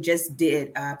recently just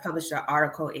published an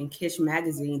article in Kish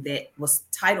magazine that was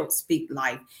titled Speak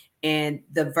Life. And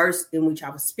the verse in which I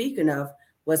was speaking of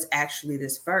was actually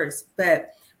this verse.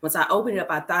 But once I opened it up,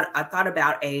 I thought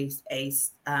about a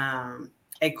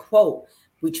quote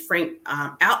which Frank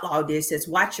Outlaw did. Says,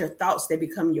 watch your thoughts, they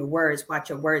become your words. Watch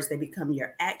your words, they become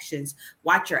your actions.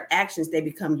 Watch your actions, they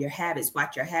become your habits.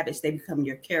 Watch your habits, they become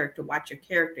your character. Watch your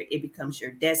character, it becomes your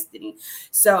destiny.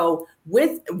 So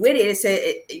with it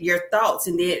said your thoughts,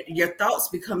 and then your thoughts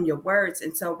become your words.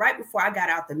 And so right before I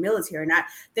got out the military, and I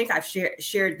think I've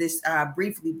shared this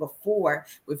briefly before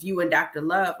with you and Dr.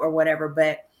 Love or whatever,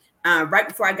 but right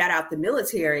before I got out the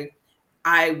military,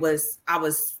 I was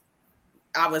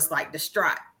like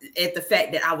distraught at the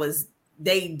fact that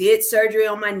they did surgery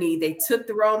on my knee. They took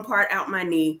the wrong part out my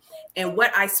knee. And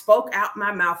what I spoke out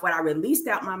my mouth, what I released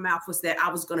out my mouth was that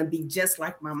I was going to be just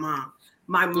like my mom.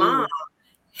 My mom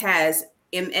has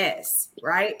MS,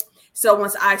 right? So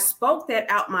once I spoke that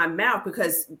out my mouth,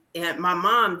 because my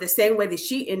mom, the same way that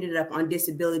she ended up on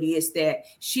disability is that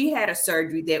she had a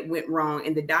surgery that went wrong,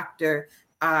 and the doctor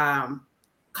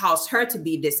caused her to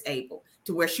be disabled,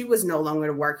 to where she was no longer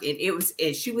to work.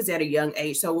 And she was at a young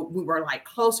age. So we were like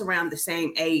close around the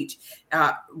same age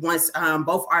once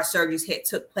both our surgeries had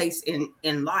took place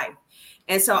in life.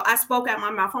 And so I spoke out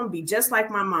my mouth, I'm gonna be just like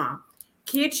my mom.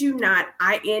 Kid you not,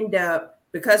 I end up,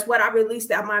 because what I released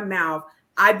out my mouth,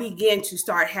 I began to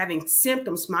start having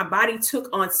symptoms. My body took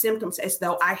on symptoms as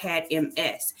though I had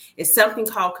MS. It's something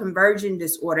called conversion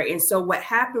disorder. And so what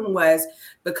happened was,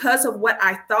 because of what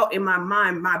I thought in my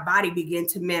mind, my body began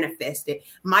to manifest it.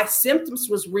 My symptoms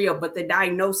was real, but the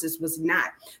diagnosis was not.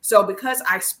 So because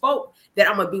I spoke that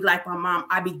I'm going to be like my mom,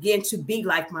 I began to be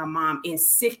like my mom in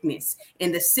sickness,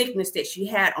 in the sickness that she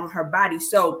had on her body.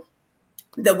 So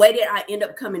the way that I end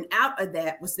up coming out of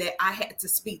that was that I had to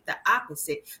speak the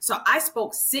opposite. So I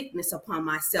spoke sickness upon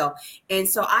myself. And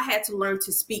so I had to learn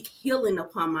to speak healing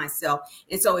upon myself.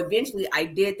 And so eventually I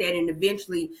did that. And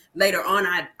eventually later on,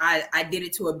 I did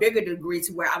it to a bigger degree,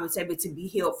 to where I was able to be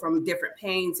healed from different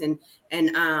pains and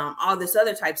all this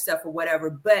other type stuff or whatever.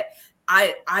 But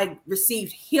I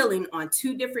received healing on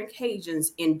 2 different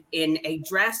occasions in a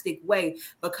drastic way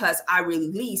because I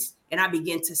released and I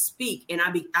began to speak, and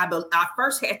I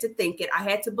first had to think it, I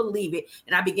had to believe it,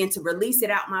 and I began to release it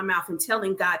out my mouth and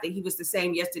telling God that He was the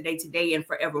same yesterday, today, and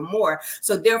forevermore.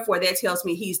 So therefore, that tells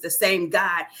me He's the same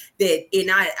God that,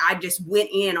 and I just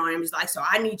went in on Him. It's like, so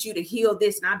I need you to heal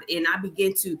this, and I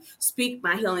began to speak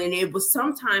my healing. And it was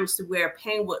sometimes to where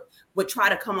pain would try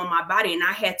to come on my body, and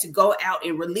I had to go out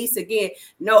and release again.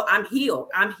 No, I'm healed.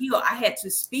 I'm healed. I had to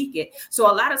speak it.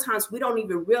 So a lot of times we don't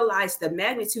even realize the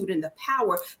magnitude and the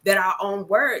power that our own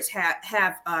words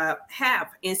have.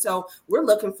 And so we're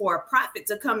looking for a prophet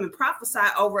to come and prophesy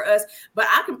over us, but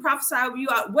I can prophesy over you.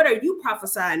 What are you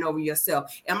prophesying over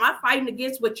yourself? Am I fighting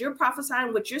against what you're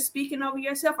prophesying, what you're speaking over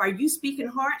yourself? Are you speaking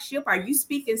hardship? Are you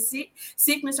speaking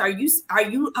sickness? Are you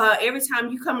every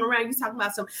time you come around, you talking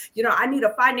about some, I need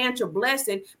a financial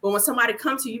blessing, but when somebody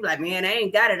comes to you like, man, I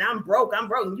ain't got it, I'm broke,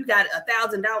 and you got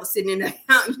 $1,000 sitting in the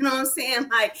account, you know what I'm saying?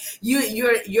 Like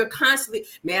you're constantly,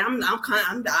 man,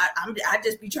 I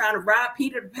just be trying to rob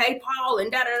Peter to pay Paul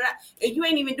and and you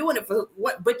ain't even doing it for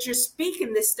what, but you're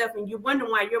speaking this stuff and you're wondering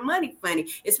why your money funny.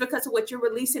 It's because of what you're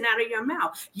releasing out of your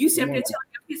mouth. You simply tell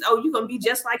your kids, oh, you're gonna be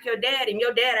just like your dad, and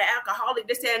your dad an alcoholic,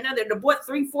 this, that, another. The boy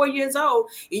 3-4 years old,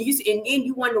 and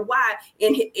you wonder why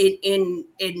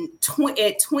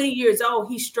at 20 years old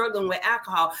he's struggling with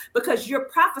alcohol, because you're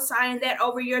prophesying that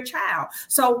over your child.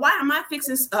 So why am I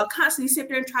fixing constantly sit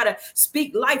there and try to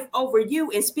speak life over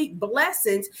you and speak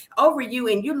blessings over you,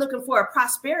 and you're looking for a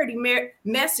prosperity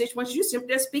message once you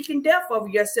simply speaking death over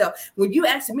yourself? When you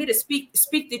ask me to speak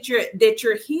that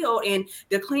you're healed and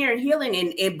declaring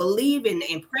healing and believe and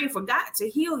pray for God to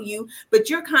heal you, but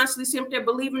you're constantly simply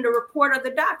believing the report of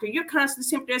the doctor. You're constantly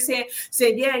simply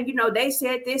saying, yeah, they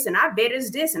said this, and I bet it's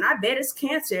this, and I bet it's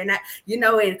cancer, and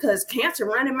because cancer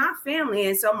run in my family,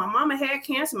 and so my mama had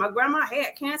cancer, my grandma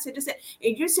had cancer, this,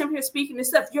 and you're simply speaking this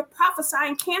stuff. You're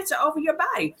prophesying cancer over your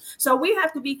body. So we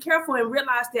have to be careful and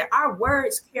realize that our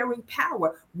words carry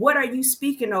power. What are you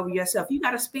speaking over yourself? You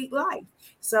got to speak life.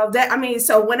 So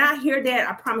so when I hear that,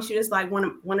 I promise you, it's like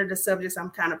one of the subjects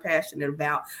I'm kind of passionate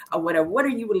about, or whatever. What are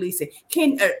you releasing?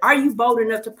 Are you bold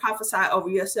enough to prophesy over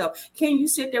yourself? Can you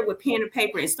sit there with pen and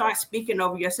paper and start speaking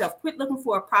over yourself? Quit looking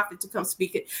for a prophet to come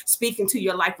speak into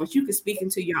your life once you can speak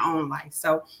into your own life.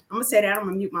 So I'm gonna say that. I'm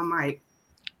gonna mute my mic.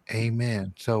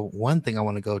 Amen. So one thing I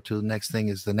want to go to, the next thing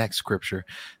is the next scripture.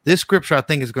 This scripture I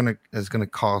think is gonna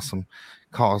cause some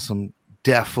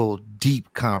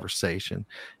deep conversation,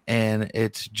 and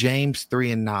it's James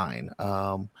 3:9.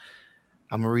 I'm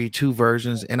gonna read 2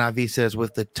 versions. NIV says,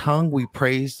 with the tongue we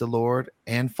praise the Lord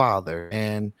and Father,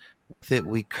 and with it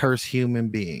we curse human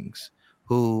beings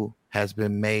who has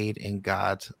been made in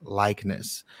God's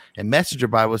likeness. And Messenger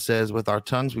Bible says, with our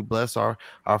tongues we bless our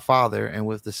Father, and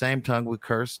with the same tongue we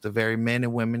curse the very men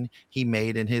and women He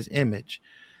made in His image.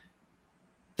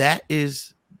 That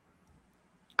is,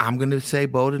 I'm going to say,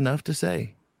 bold enough to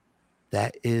say,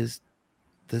 that is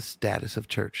the status of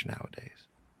church nowadays.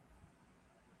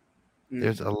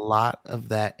 There's a lot of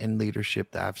that in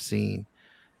leadership that I've seen,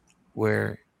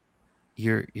 where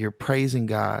you're praising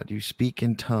God, you speak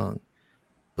in tongue,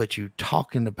 but you're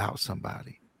talking about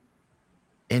somebody.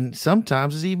 And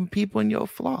sometimes it's even people in your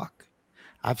flock.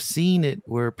 I've seen it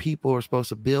where people are supposed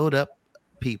to build up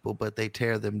people, but they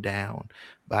tear them down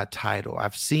by title.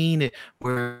 I've seen it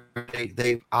where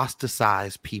they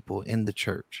ostracize people in the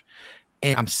church.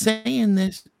 And I'm saying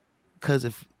this because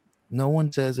if no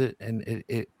one says it and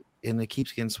it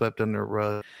keeps getting swept under the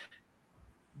rug,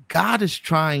 God is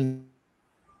trying.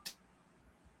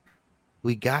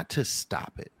 We got to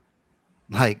stop it.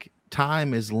 Like,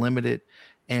 time is limited,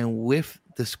 and with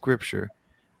the scripture,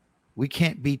 we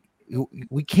can't be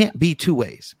 2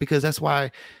 ways, because that's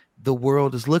why the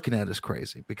world is looking at us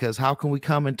crazy. Because how can we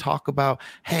come and talk about,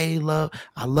 hey,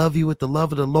 I love you with the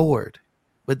love of the Lord,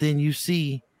 but then you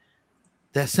see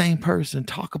that same person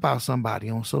talk about somebody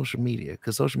on social media,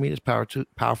 because social media is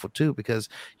powerful too, because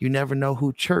you never know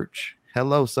who church.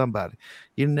 Hello, somebody.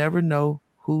 You never know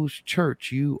whose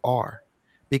church you are,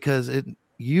 because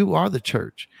you are the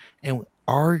church. And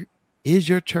is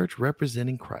your church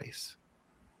representing Christ?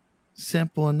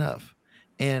 Simple enough.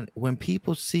 And when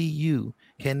people see you,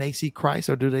 can they see Christ,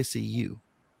 or do they see you?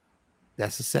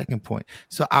 That's the second point.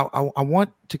 So I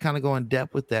want to kind of go in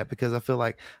depth with that, because I feel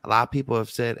like a lot of people have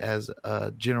said, as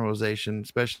a generalization,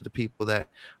 especially the people that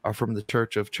are from the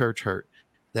church of church hurt,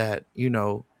 that,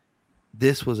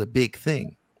 this was a big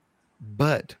thing.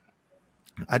 But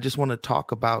I just want to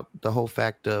talk about the whole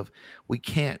fact of, we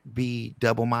can't be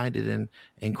double-minded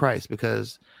in Christ,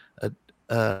 because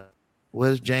what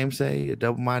does James say? A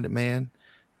double-minded man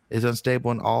is unstable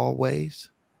in all ways.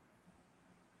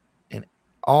 In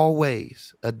all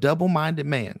ways, a double-minded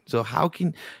man. So how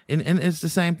can, and it's the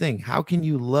same thing. How can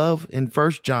you love in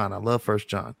 1 John? I love 1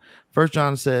 John. 1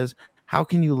 John says, how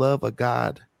can you love a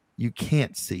God you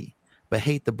can't see, but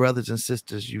hate the brothers and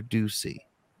sisters you do see?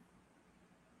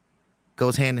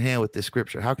 Goes hand in hand with this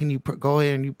scripture. How can you go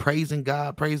ahead and you praising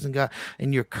God,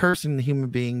 and you're cursing the human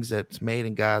beings that's made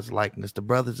in God's likeness, the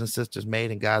brothers and sisters made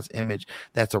in God's image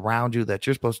that's around you, that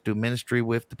you're supposed to do ministry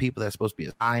with, the people that's supposed to be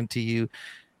assigned to you?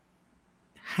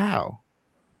 How?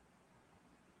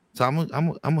 So I'm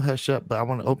gonna hush up, but I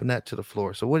want to open that to the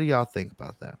floor. So what do y'all think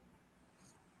about that?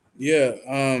 Yeah,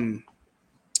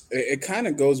 it kind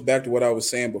of goes back to what I was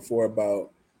saying before about,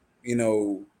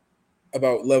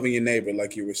 about loving your neighbor,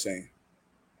 like you were saying.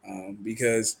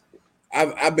 Because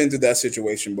I've been through that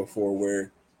situation before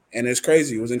where, and it's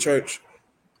crazy. It was in church,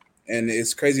 and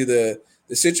it's crazy the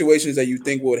situations that you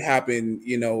think would happen,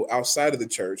 outside of the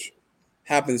church,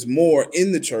 happens more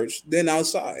in the church than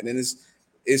outside, and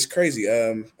it's crazy.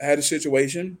 I had a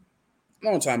situation a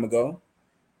long time ago.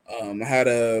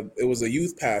 It was a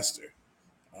youth pastor.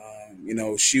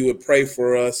 She would pray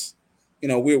for us.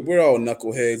 We're all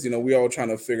knuckleheads. We all trying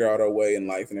to figure out our way in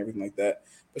life and everything like that.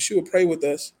 But she would pray with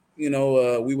us. We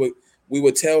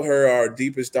would tell her our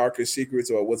deepest, darkest secrets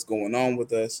about what's going on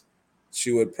with us.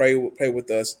 She would pray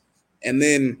with us, and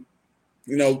then,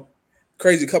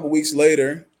 crazy. A couple weeks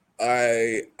later,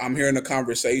 I'm overhearing a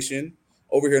conversation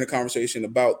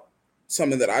about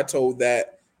something that I told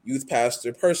that youth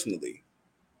pastor personally,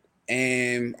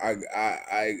 and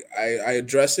I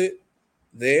address it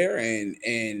there, and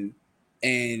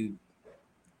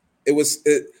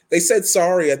they said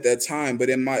sorry at that time, but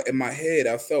in my head,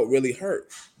 I felt really hurt,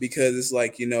 because it's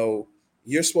like,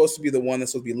 you're supposed to be the one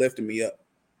that's supposed to be lifting me up.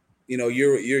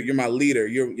 You're my leader.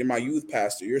 You're my youth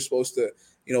pastor. You're supposed to,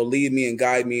 lead me and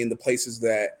guide me in the places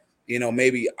that,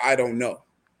 maybe I don't know,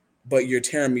 but you're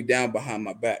tearing me down behind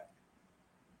my back.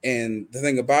 And the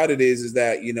thing about it is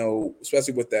that,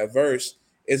 especially with that verse,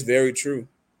 it's very true.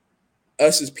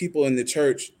 Us as people in the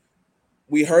church,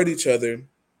 we hurt each other,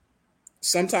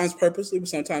 sometimes purposely, but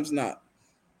sometimes not.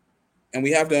 And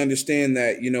we have to understand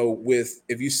that,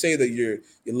 if you say that you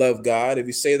love God, if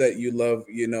you say that you love,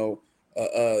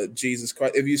 Jesus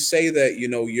Christ, if you say that,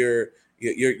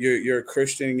 you're a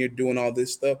Christian and you're doing all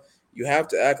this stuff, you have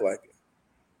to act like it.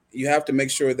 You have to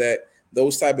make sure that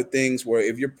those type of things, where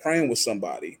if you're praying with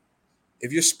somebody,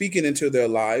 if you're speaking into their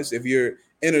lives, if you're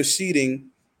interceding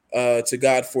to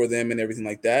God for them and everything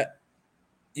like that,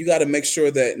 you got to make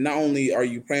sure that not only are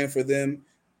you praying for them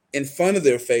in front of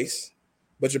their face,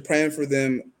 but you're praying for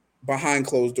them behind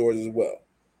closed doors as well.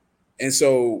 And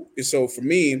so for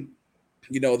me,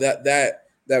 that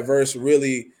verse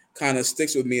really kind of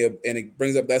sticks with me, and it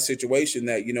brings up that situation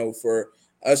that, for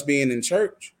us being in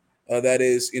church, that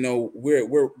is,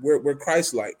 we're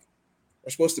Christ-like. We're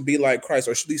supposed to be like Christ,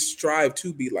 or at least strive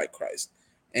to be like Christ.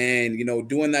 And,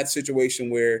 doing that situation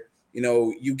where,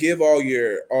 you give all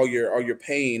your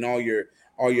pain, all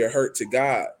your hurt to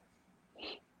God.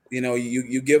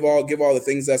 You give all the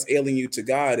things that's ailing you to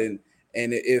God. And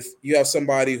if you have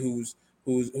somebody who's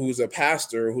a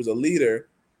pastor, who's a leader,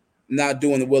 not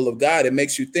doing the will of God, it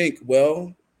makes you think,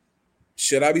 well,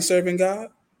 should I be serving God?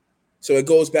 So it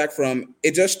goes back from,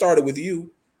 it just started with you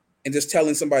and just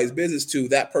telling somebody's business, to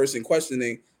that person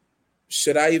questioning,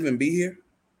 should I even be here?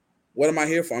 What am I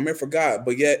here for? I'm here for God,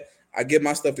 but yet I give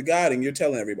my stuff to God and you're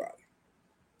telling everybody.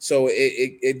 So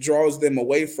it draws them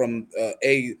away from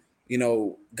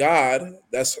God.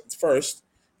 That's first,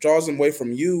 draws them away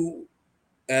from you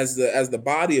as the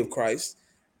body of Christ,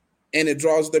 and it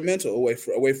draws their mental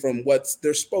away from what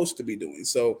they're supposed to be doing.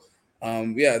 So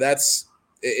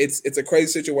it's a crazy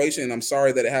situation, and I'm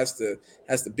sorry that it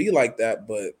has to be like that,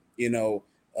 but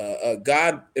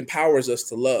God empowers us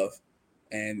to love,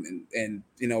 and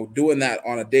doing that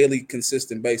on a daily,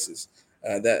 consistent basis.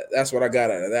 That's what I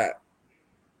got out of that.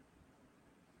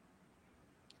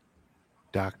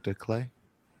 Dr. Clay?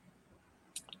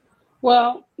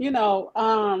 Well,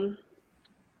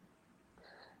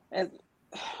 as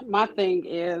my thing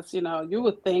is, you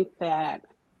would think that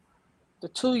the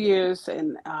 2 years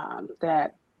and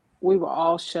that we were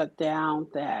all shut down,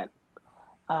 that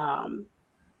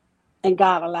and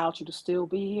God allowed you to still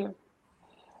be here,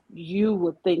 you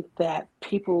would think that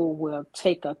people will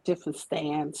take a different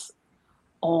stance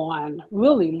on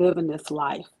really living this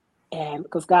life, and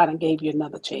because God gave you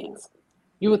another chance.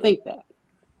 You would think that.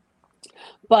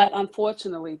 But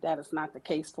unfortunately, that is not the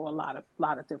case for a lot of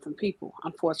different people,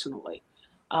 unfortunately.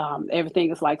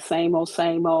 Everything is like same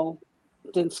old,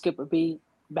 didn't skip a beat,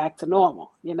 back to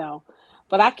normal,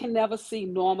 But I can never see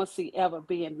normalcy ever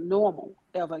being normal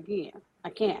ever again. I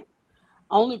can't.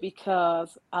 Only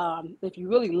because if you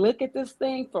really look at this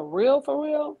thing for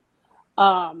real,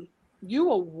 um, you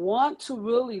will want to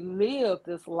really live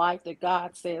this life that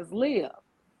God says live,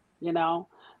 you know,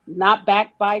 not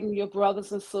backbiting your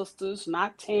brothers and sisters,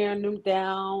 not tearing them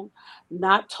down,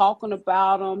 not talking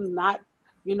about them, not,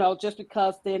 just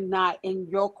because they're not in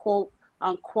your quote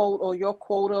unquote or your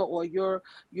quota or your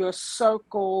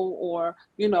circle, or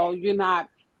you're not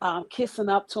kissing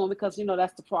up to them, because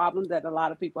that's the problem that a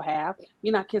lot of people have.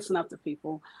 You're not kissing up to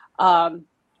people.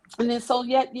 And then so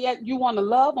yet you want to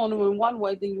love on them in one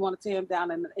way, then you want to tear them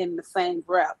down in the same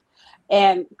breath.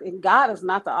 And God is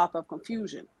not the author of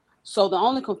confusion. So the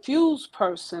only confused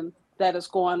person that is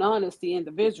going on is the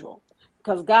individual,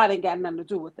 because God ain't got nothing to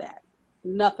do with that.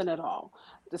 Nothing at all.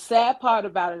 The sad part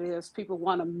about it is people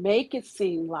want to make it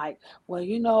seem like,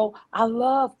 well, I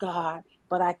love God,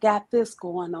 but I got this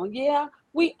going on. Yeah,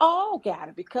 we all got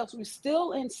it, because we're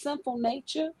still in sinful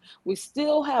nature. We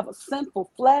still have a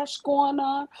sinful flesh going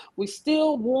on. We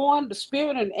still warn, the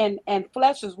spirit and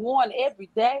flesh is warned every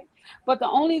day. But the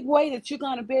only way that you're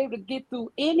going to be able to get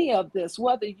through any of this,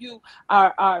 whether you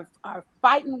are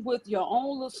fighting with your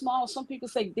own little small, some people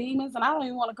say demons, and I don't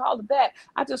even want to call it that.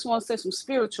 I just want to say some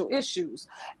spiritual issues.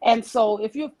 And so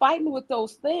if you're fighting with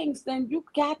those things, then you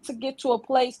got to get to a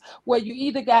place where you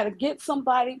either got to get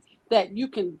somebody that you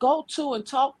can go to and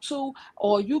talk to,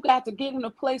 or you got to get in a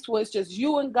place where it's just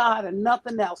you and God and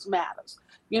nothing else matters.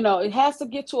 It has to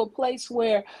get to a place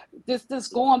where this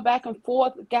going back and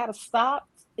forth got to stop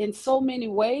in so many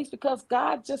ways, because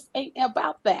God just ain't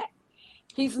about that.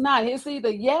 He's not. It's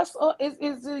either yes or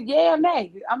it's a yeah or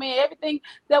nay. I mean, everything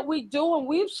that we do, and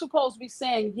we're supposed to be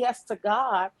saying yes to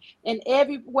God in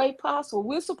every way possible.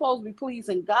 We're supposed to be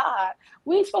pleasing God.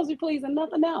 We ain't supposed to be pleasing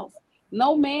nothing else.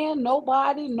 No man,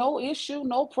 nobody, no issue,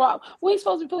 no problem. We ain't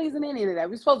supposed to be pleasing any of that.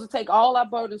 We're supposed to take all our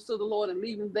burdens to the Lord and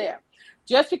leave them there.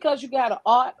 Just because you got an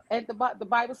art, and the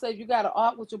Bible says you got an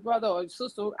art with your brother or your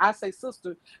sister, I say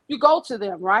sister, you go to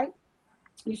them, right?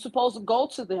 You're supposed to go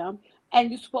to them, and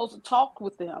you're supposed to talk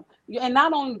with them. And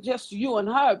not only just you and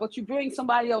her, but you bring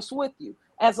somebody else with you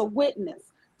as a witness,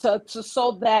 to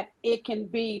so that it can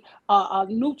be a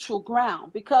neutral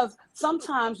ground. Because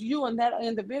sometimes you and that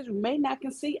individual may not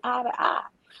can see eye to eye.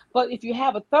 But if you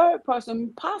have a third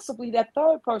person, possibly that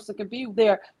third person can be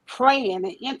there praying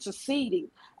and interceding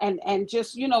and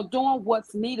just, doing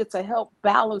what's needed to help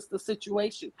balance the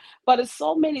situation. But it's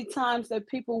so many times that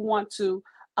people want to,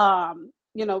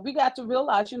 we got to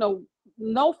realize,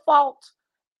 no fault,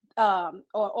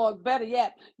 or better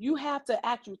yet, you have to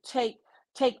actually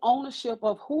take ownership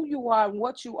of who you are and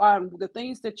what you are and the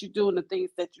things that you do and the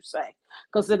things that you say,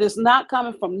 because it is not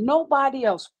coming from nobody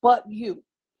else but you.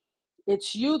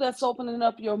 It's you that's opening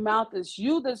up your mouth. It's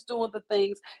you that's doing the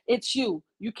things. It's you.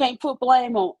 You can't put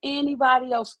blame on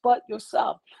anybody else but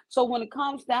yourself. So when it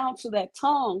comes down to that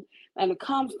tongue, and it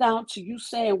comes down to you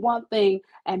saying one thing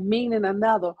and meaning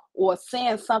another, or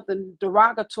saying something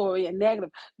derogatory and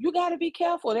negative, you got to be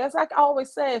careful. That's like I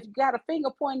always say, if you got a finger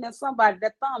pointing at somebody,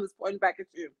 that thumb is pointing back at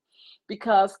you,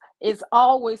 because it's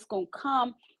always going to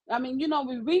come. I mean,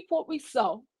 we reap what we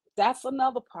sow. That's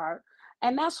another part.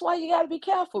 And that's why you got to be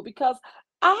careful, because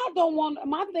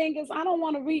my thing is, I don't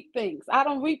want to reap things. I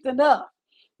don't reap enough.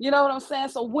 You know what I'm saying?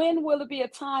 So when will it be a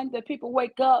time that people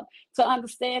wake up to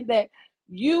understand that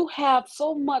you have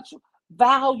so much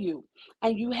value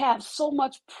and you have so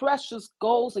much precious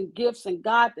goals and gifts and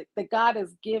God that God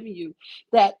has given you,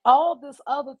 that all this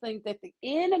other thing that the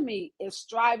enemy is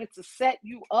striving to set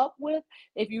you up with,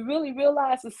 if you really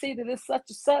realize and see that it's such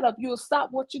a setup, you'll stop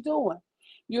what you're doing.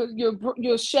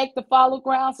 You'll shake the fallow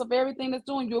grounds of everything that's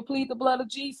doing. You'll plead the blood of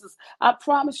Jesus. I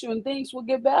promise you, and things will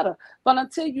get better. But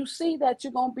until you see that,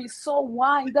 you're going to be so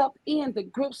wind up in the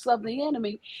grips of the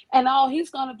enemy, and all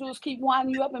he's going to do is keep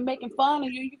winding you up and making fun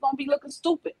of you. You're going to be looking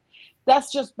stupid.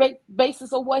 That's just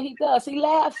basis of what he does. He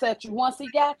laughs at you once he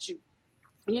got you,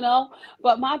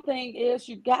 But my thing is,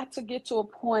 you got to get to a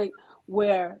point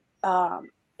where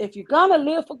if you're going to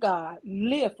live for God,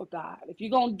 live for God. If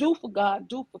you're going to do for God,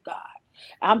 do for God.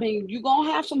 I mean, you're going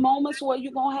to have some moments where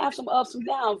you're going to have some ups and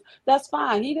downs. That's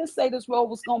fine. He didn't say this road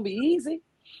was going to be easy.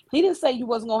 He didn't say you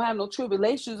wasn't going to have no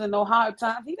tribulations and no hard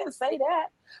times. He didn't say that.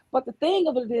 But the thing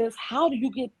of it is, how do you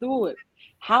get through it?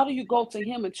 How do you go to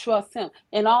him and trust him?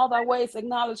 In all thy ways,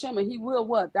 acknowledge him, and he will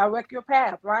what? Direct your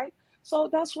path, right? So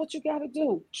that's what you got to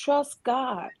do. Trust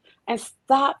God and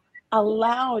stop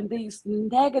allowing these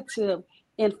negative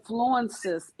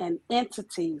influences and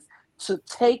entities to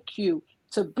take you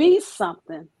to be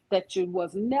something that you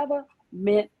was never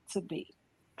meant to be.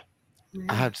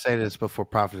 I have to say this before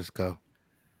prophets go.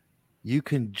 You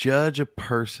can judge a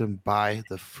person by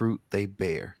the fruit they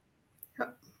bear.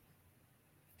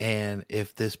 And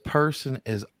if this person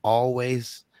is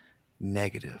always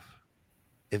negative,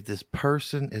 if this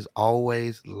person is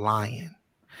always lying,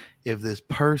 if this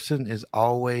person is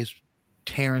always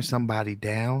tearing somebody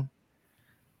down,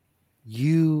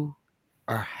 you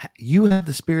have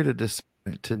the spirit of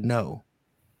discernment to know,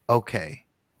 okay,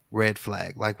 red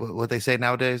flag. Like what they say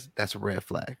nowadays, that's a red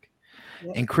flag.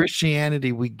 Yep. In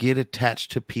Christianity, we get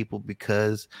attached to people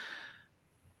because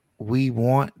we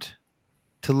want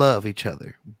to love each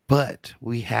other, but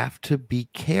we have to be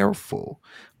careful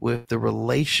with the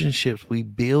relationships we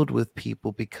build with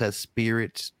people because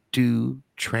spirits do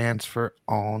transfer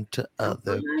on to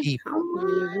other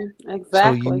people.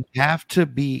 Exactly. So you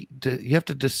have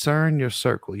to discern your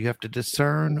circle. You have to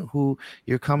discern who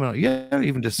you're coming on. You have to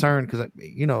even discern, because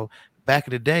back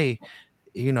in the day,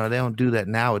 they don't do that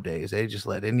nowadays. They just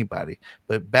let anybody.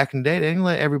 But back in the day, they didn't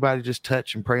let everybody just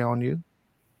touch and pray on you,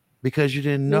 because you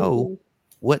didn't know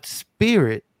what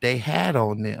spirit they had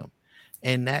on them.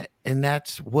 And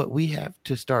that's what we have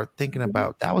to start thinking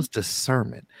about. That was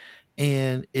discernment.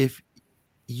 And if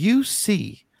you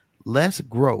see less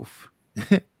growth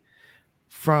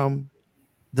from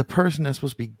the person that's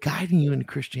supposed to be guiding you into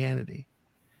Christianity,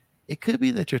 it could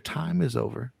be that your time is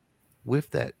over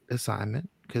with that assignment,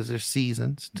 because there's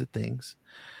seasons to things.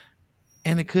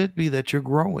 And it could be that you're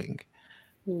growing.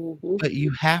 But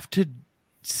you have to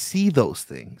see those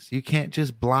things. You can't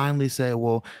just blindly say,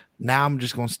 well, now I'm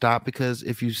just going to stop, because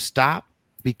if you stop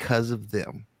because of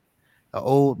them, an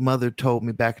old mother told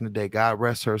me back in the day, God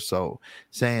rest her soul,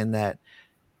 saying that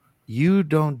you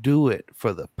don't do it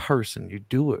for the person, you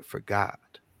do it for God.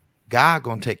 God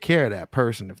gonna take care of that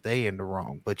person if they in the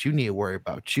wrong, but you need to worry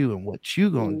about you and what you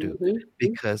gonna do,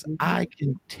 because I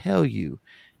can tell you,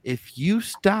 if you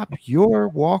stop your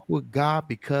walk with God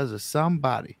because of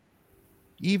somebody,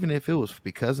 even if it was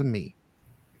because of me,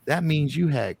 that means you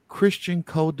had Christian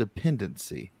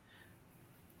codependency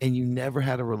and you never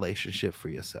had a relationship for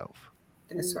yourself.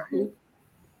 That's right.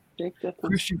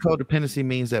 Christian codependency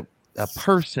means that a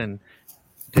person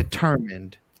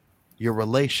determined your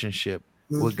relationship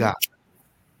with God.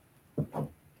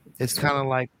 It's kind of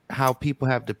like how people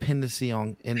have dependency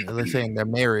on, let's say in their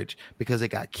marriage, because they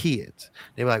got kids.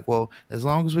 They're like, well, as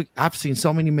long as I've seen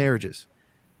so many marriages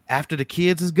after the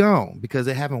kids is gone, because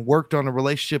they haven't worked on a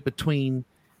relationship between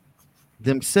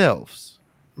themselves.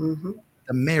 The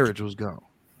marriage was gone.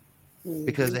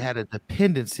 Because they had a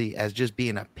dependency as just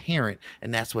being a parent,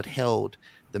 and that's what held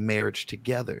the marriage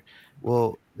together.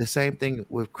 Well, the same thing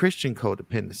with Christian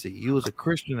codependency. You was a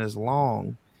Christian as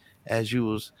long as you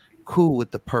was cool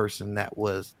with the person that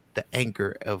was the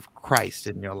anchor of Christ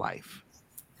in your life.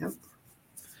 Yep.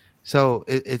 So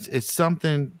it's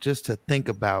something just to think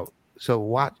about. So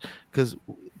watch, because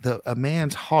a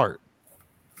man's heart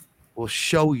will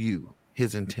show you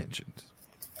his intentions.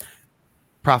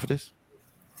 Prophetess?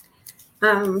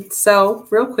 So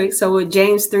real quick, so with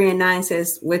James 3:9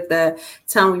 says, with the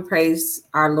tongue we praise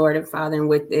our Lord and Father, and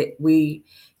with it we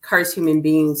curse human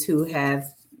beings who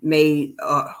have been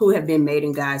made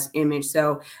in God's image.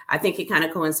 So I think it kind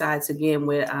of coincides again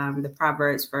with the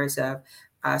Proverbs verse of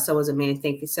so is a man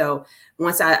thinking. So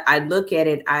once I look at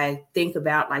it, I think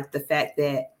about like the fact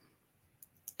that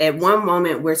at one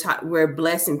moment we're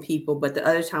blessing people, but the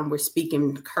other time we're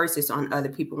speaking curses on other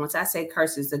people. Once I say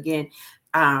curses, again,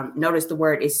 notice the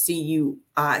word is C-U-R-S-E,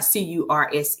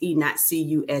 not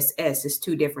C-U-S-S. It's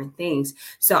two different things.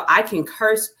 So I can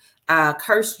curse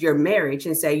your marriage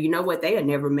and say, you know what, they'll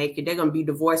never make it. They're going to be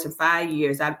divorced in 5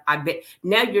 years. I bet.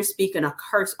 Now you're speaking a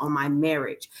curse on my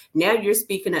marriage. Now you're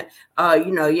speaking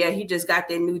he just got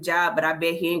that new job, but I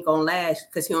bet he ain't going to last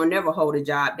because he'll never hold a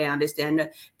job down. This and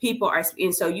that. People are,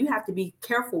 and so you have to be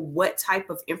careful what type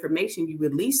of information you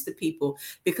release to people,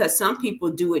 because some people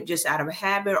do it just out of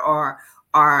habit or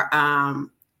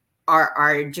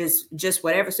just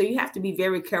whatever. So you have to be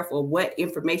very careful of what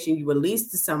information you release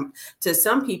to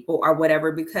some people or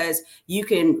whatever, because you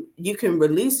can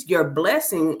release your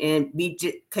blessing and be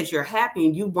because you're happy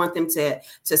and you want them to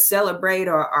celebrate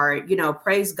or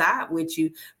praise God with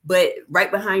you, but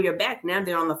right behind your back, now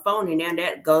they're on the phone, and now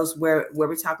that goes where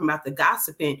we're talking about the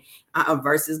gossiping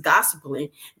versus gossiping.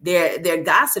 They're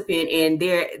gossiping, and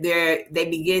they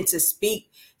begin to speak.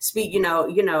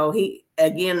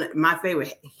 again, my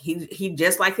favorite, he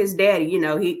just like his daddy,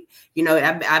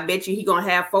 I bet you he gonna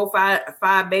have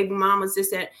five baby mamas,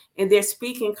 this, that, and they're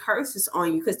speaking curses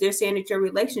on you because they're saying that your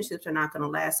relationships are not gonna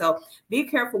last. So be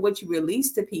careful what you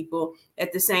release to people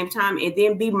at the same time, and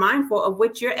then be mindful of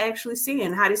what you're actually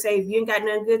seeing. How to say, if you ain't got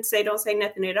nothing good to say, don't say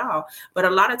nothing at all. But a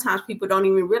lot of times people don't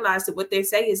even realize that what they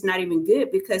say is not even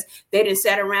good because they didn't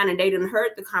sat around and they didn't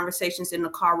heard the conversations in the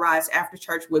car rides after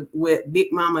church with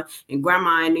Big Mama and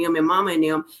Grandma and them and Mama and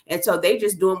them. And so they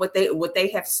just doing what they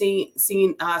have seen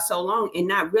so long, and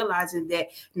not realizing that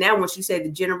now once you say the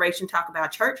generation talk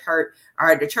about church hurt,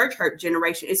 or the church hurt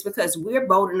generation, it's because we're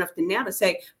bold enough to now to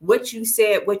say what you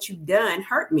said, what you done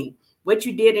hurt me. What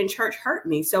you did in church hurt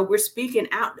me. So we're speaking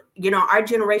out, our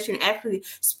generation actually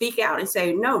speak out and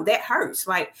say, no, that hurts.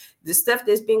 Like the stuff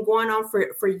that's been going on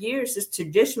for years, this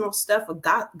traditional stuff of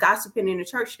gossiping in the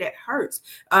church, that hurts.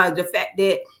 The fact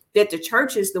that the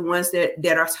church is the ones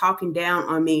that are talking down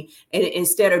on me, and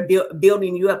instead of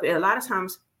building you up. And a lot of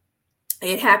times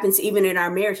it happens even in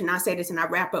our marriage. And I say this and I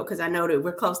wrap up because I know that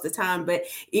we're close to time, but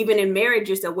even in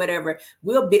marriages or whatever,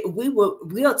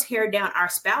 we'll tear down our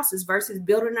spouses versus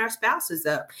building our spouses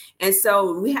up. And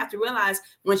so we have to realize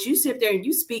once you sit there and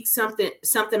you speak something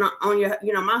on your,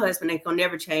 my husband ain't gonna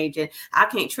never change, and I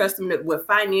can't trust him with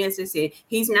finances, and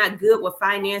he's not good with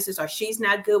finances, or she's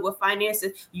not good with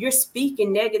finances. You're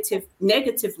speaking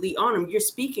negatively on them. You're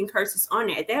speaking curses on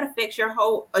it. That affects your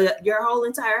whole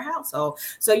entire household.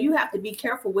 So you have to be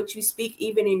careful what you speak,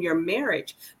 even in your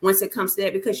marriage, once it comes to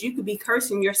that, because you could be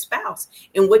cursing your spouse,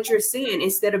 and what you're saying,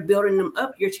 instead of building them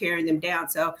up, you're tearing them down.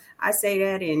 So I say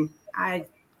that, and I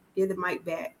give the mic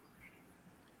back.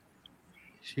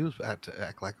 She was about to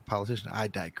act like a politician. I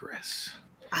digress.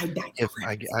 I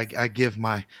give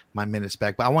my minutes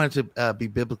back, but I wanted to be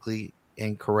biblically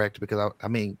incorrect because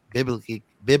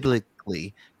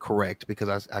biblically correct,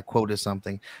 because I quoted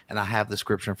something, and I have the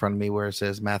scripture in front of me where it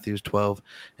says Matthew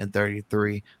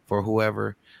 12:33,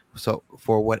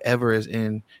 for whatever is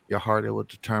in your heart, it will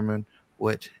determine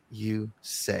what you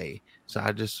say. So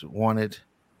I just wanted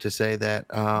to say that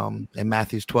in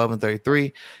Matthew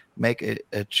 12:33, make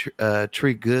a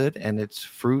tree good and its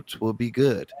fruits will be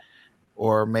good,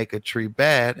 or make a tree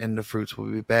bad and the fruits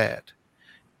will be bad.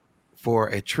 For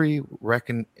a tree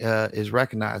is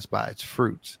recognized by its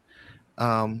fruits.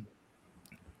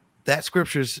 That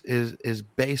scripture is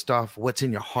based off what's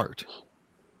in your heart.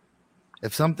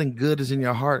 If something good is in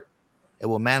your heart, it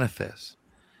will manifest.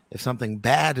 If something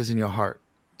bad is in your heart,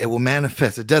 it will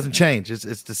manifest. It doesn't change.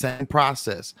 It's the same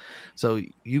process. So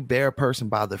you bear a person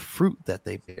by the fruit that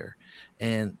they bear,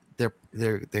 and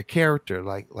their character,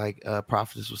 like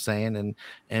Prophetess was saying,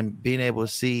 and being able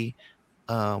to see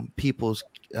people's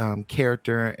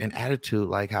character and attitude,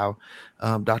 like how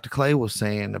Dr. Clay was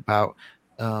saying about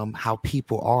how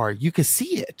people are. You can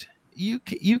see it.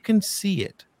 You can see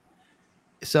it.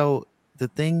 So the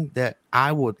thing that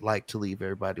I would like to leave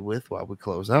everybody with while we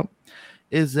close up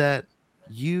is that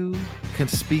you can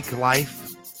speak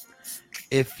life.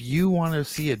 If you want to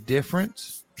see a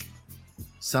difference,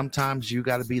 sometimes you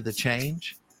got to be the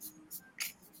change.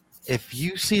 If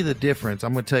you see the difference,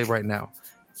 I'm going to tell you right now,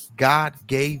 God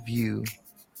gave you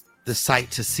the sight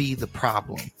to see the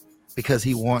problem because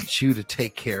he wants you to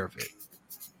take care of it.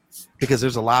 Because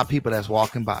there's a lot of people that's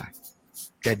walking by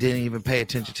that didn't even pay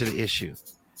attention to the issue.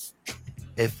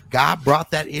 If God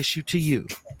brought that issue to you,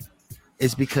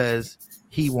 it's because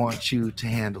he wants you to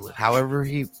handle it. However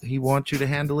he wants you to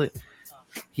handle it,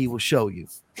 he will show you.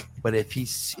 But if he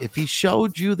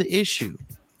showed you the issue,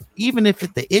 even if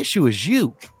the issue is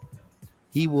you,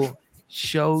 he will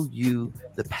show you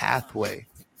the pathway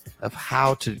of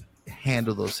how to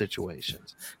handle those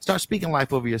situations. Start speaking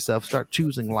life over yourself. Start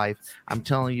choosing life. I'm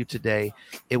telling you today,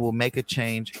 it will make a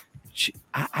change.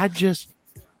 I just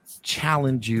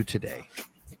challenge you today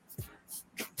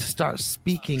to start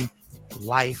speaking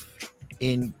life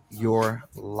in your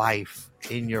life,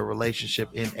 in your relationship,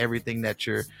 in everything that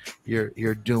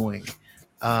you're doing,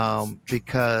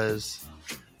 because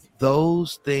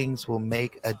those things will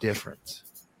make a difference.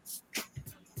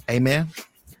 Amen.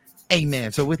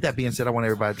 Amen. So with that being said, I want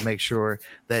everybody to make sure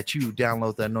that you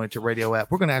download the Anointed Radio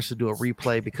app. We're going to actually do a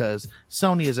replay because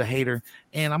Sony is a hater,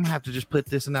 and I'm going to have to just put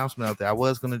this announcement out there. I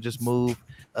was going to just move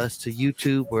us to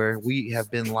YouTube, where we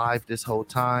have been live this whole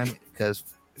time because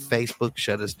Facebook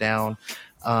shut us down.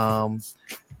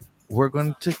 We're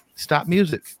going to stop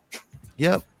music.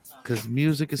 Yep, because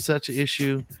music is such an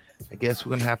issue. I guess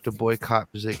we're going to have to boycott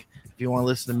music. If you want to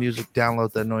listen to music,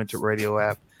 download the Anointed Radio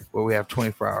app, where we have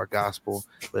 24-hour gospel.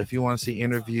 But if you want to see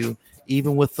interview,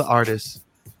 even with the artists,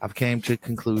 I've came to a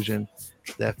conclusion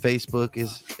that Facebook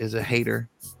is a hater.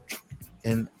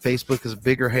 and Facebook is a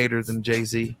bigger hater than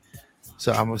Jay-Z.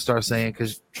 So I'm gonna start saying,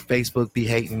 because Facebook be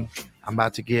hating, I'm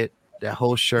about to get that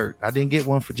whole shirt. I didn't get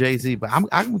one for Jay-Z, but I'm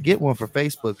gonna get one for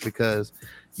Facebook, because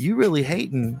you really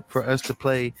hating for us to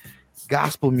play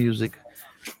gospel music.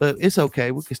 But it's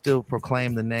okay. We can still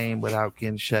proclaim the name without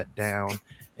getting shut down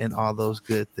and all those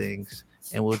good things.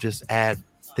 And we'll just add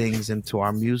things into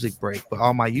our music break. But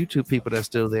all my YouTube people that's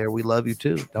still there, we love you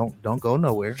too. Don't go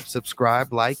nowhere.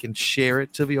 Subscribe, like, and share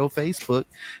it to your Facebook,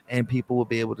 and people will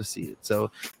be able to see it. So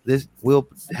this will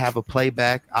have a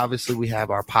playback. Obviously, we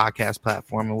have our podcast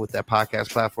platform, and with that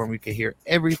podcast platform, you can hear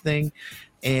everything.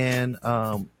 And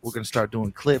we're going to start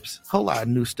doing clips. Whole lot of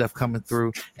new stuff coming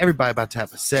through. Everybody about to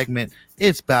have a segment.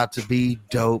 It's about to be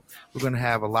dope. We're going to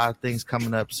have a lot of things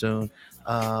coming up soon,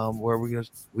 where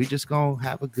we just going to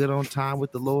have a good on time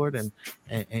with the Lord,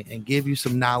 and give you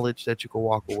some knowledge that you can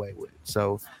walk away with.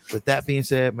 So with that being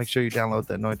said, make sure you download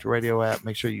the Anointed Radio app.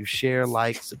 Make sure you share,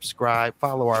 like, subscribe,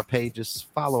 follow our pages,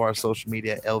 follow our social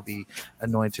media, LV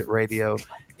Anointed Radio,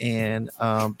 and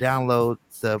download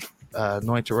the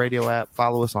Anointed Radio app.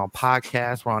 Follow us on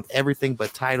podcasts. We're on everything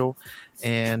but Tidal.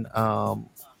 And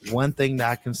one thing that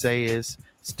I can say is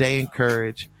stay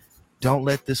encouraged. Don't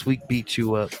let this week beat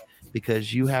you up,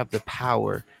 because you have the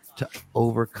power to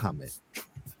overcome it.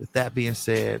 With that being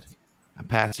said, I'm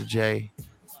Pastor Jay.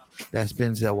 That's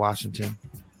Benzel Washington.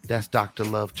 That's Dr.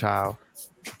 Lovechild,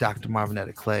 Dr.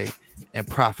 Marvinetta Clay, and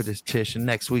Prophetess Tish. And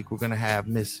next week, we're going to have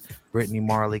Miss Brittany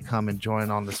Marley come and join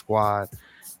on the squad.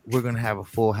 We're going to have a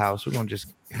full house. We're going to just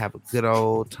have a good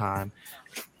old time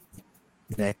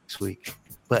next week.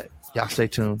 But y'all stay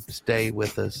tuned. Stay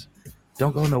with us.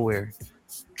 Don't go nowhere.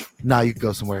 Now you can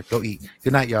go somewhere. Go eat.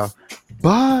 Good night, y'all.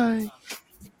 Bye.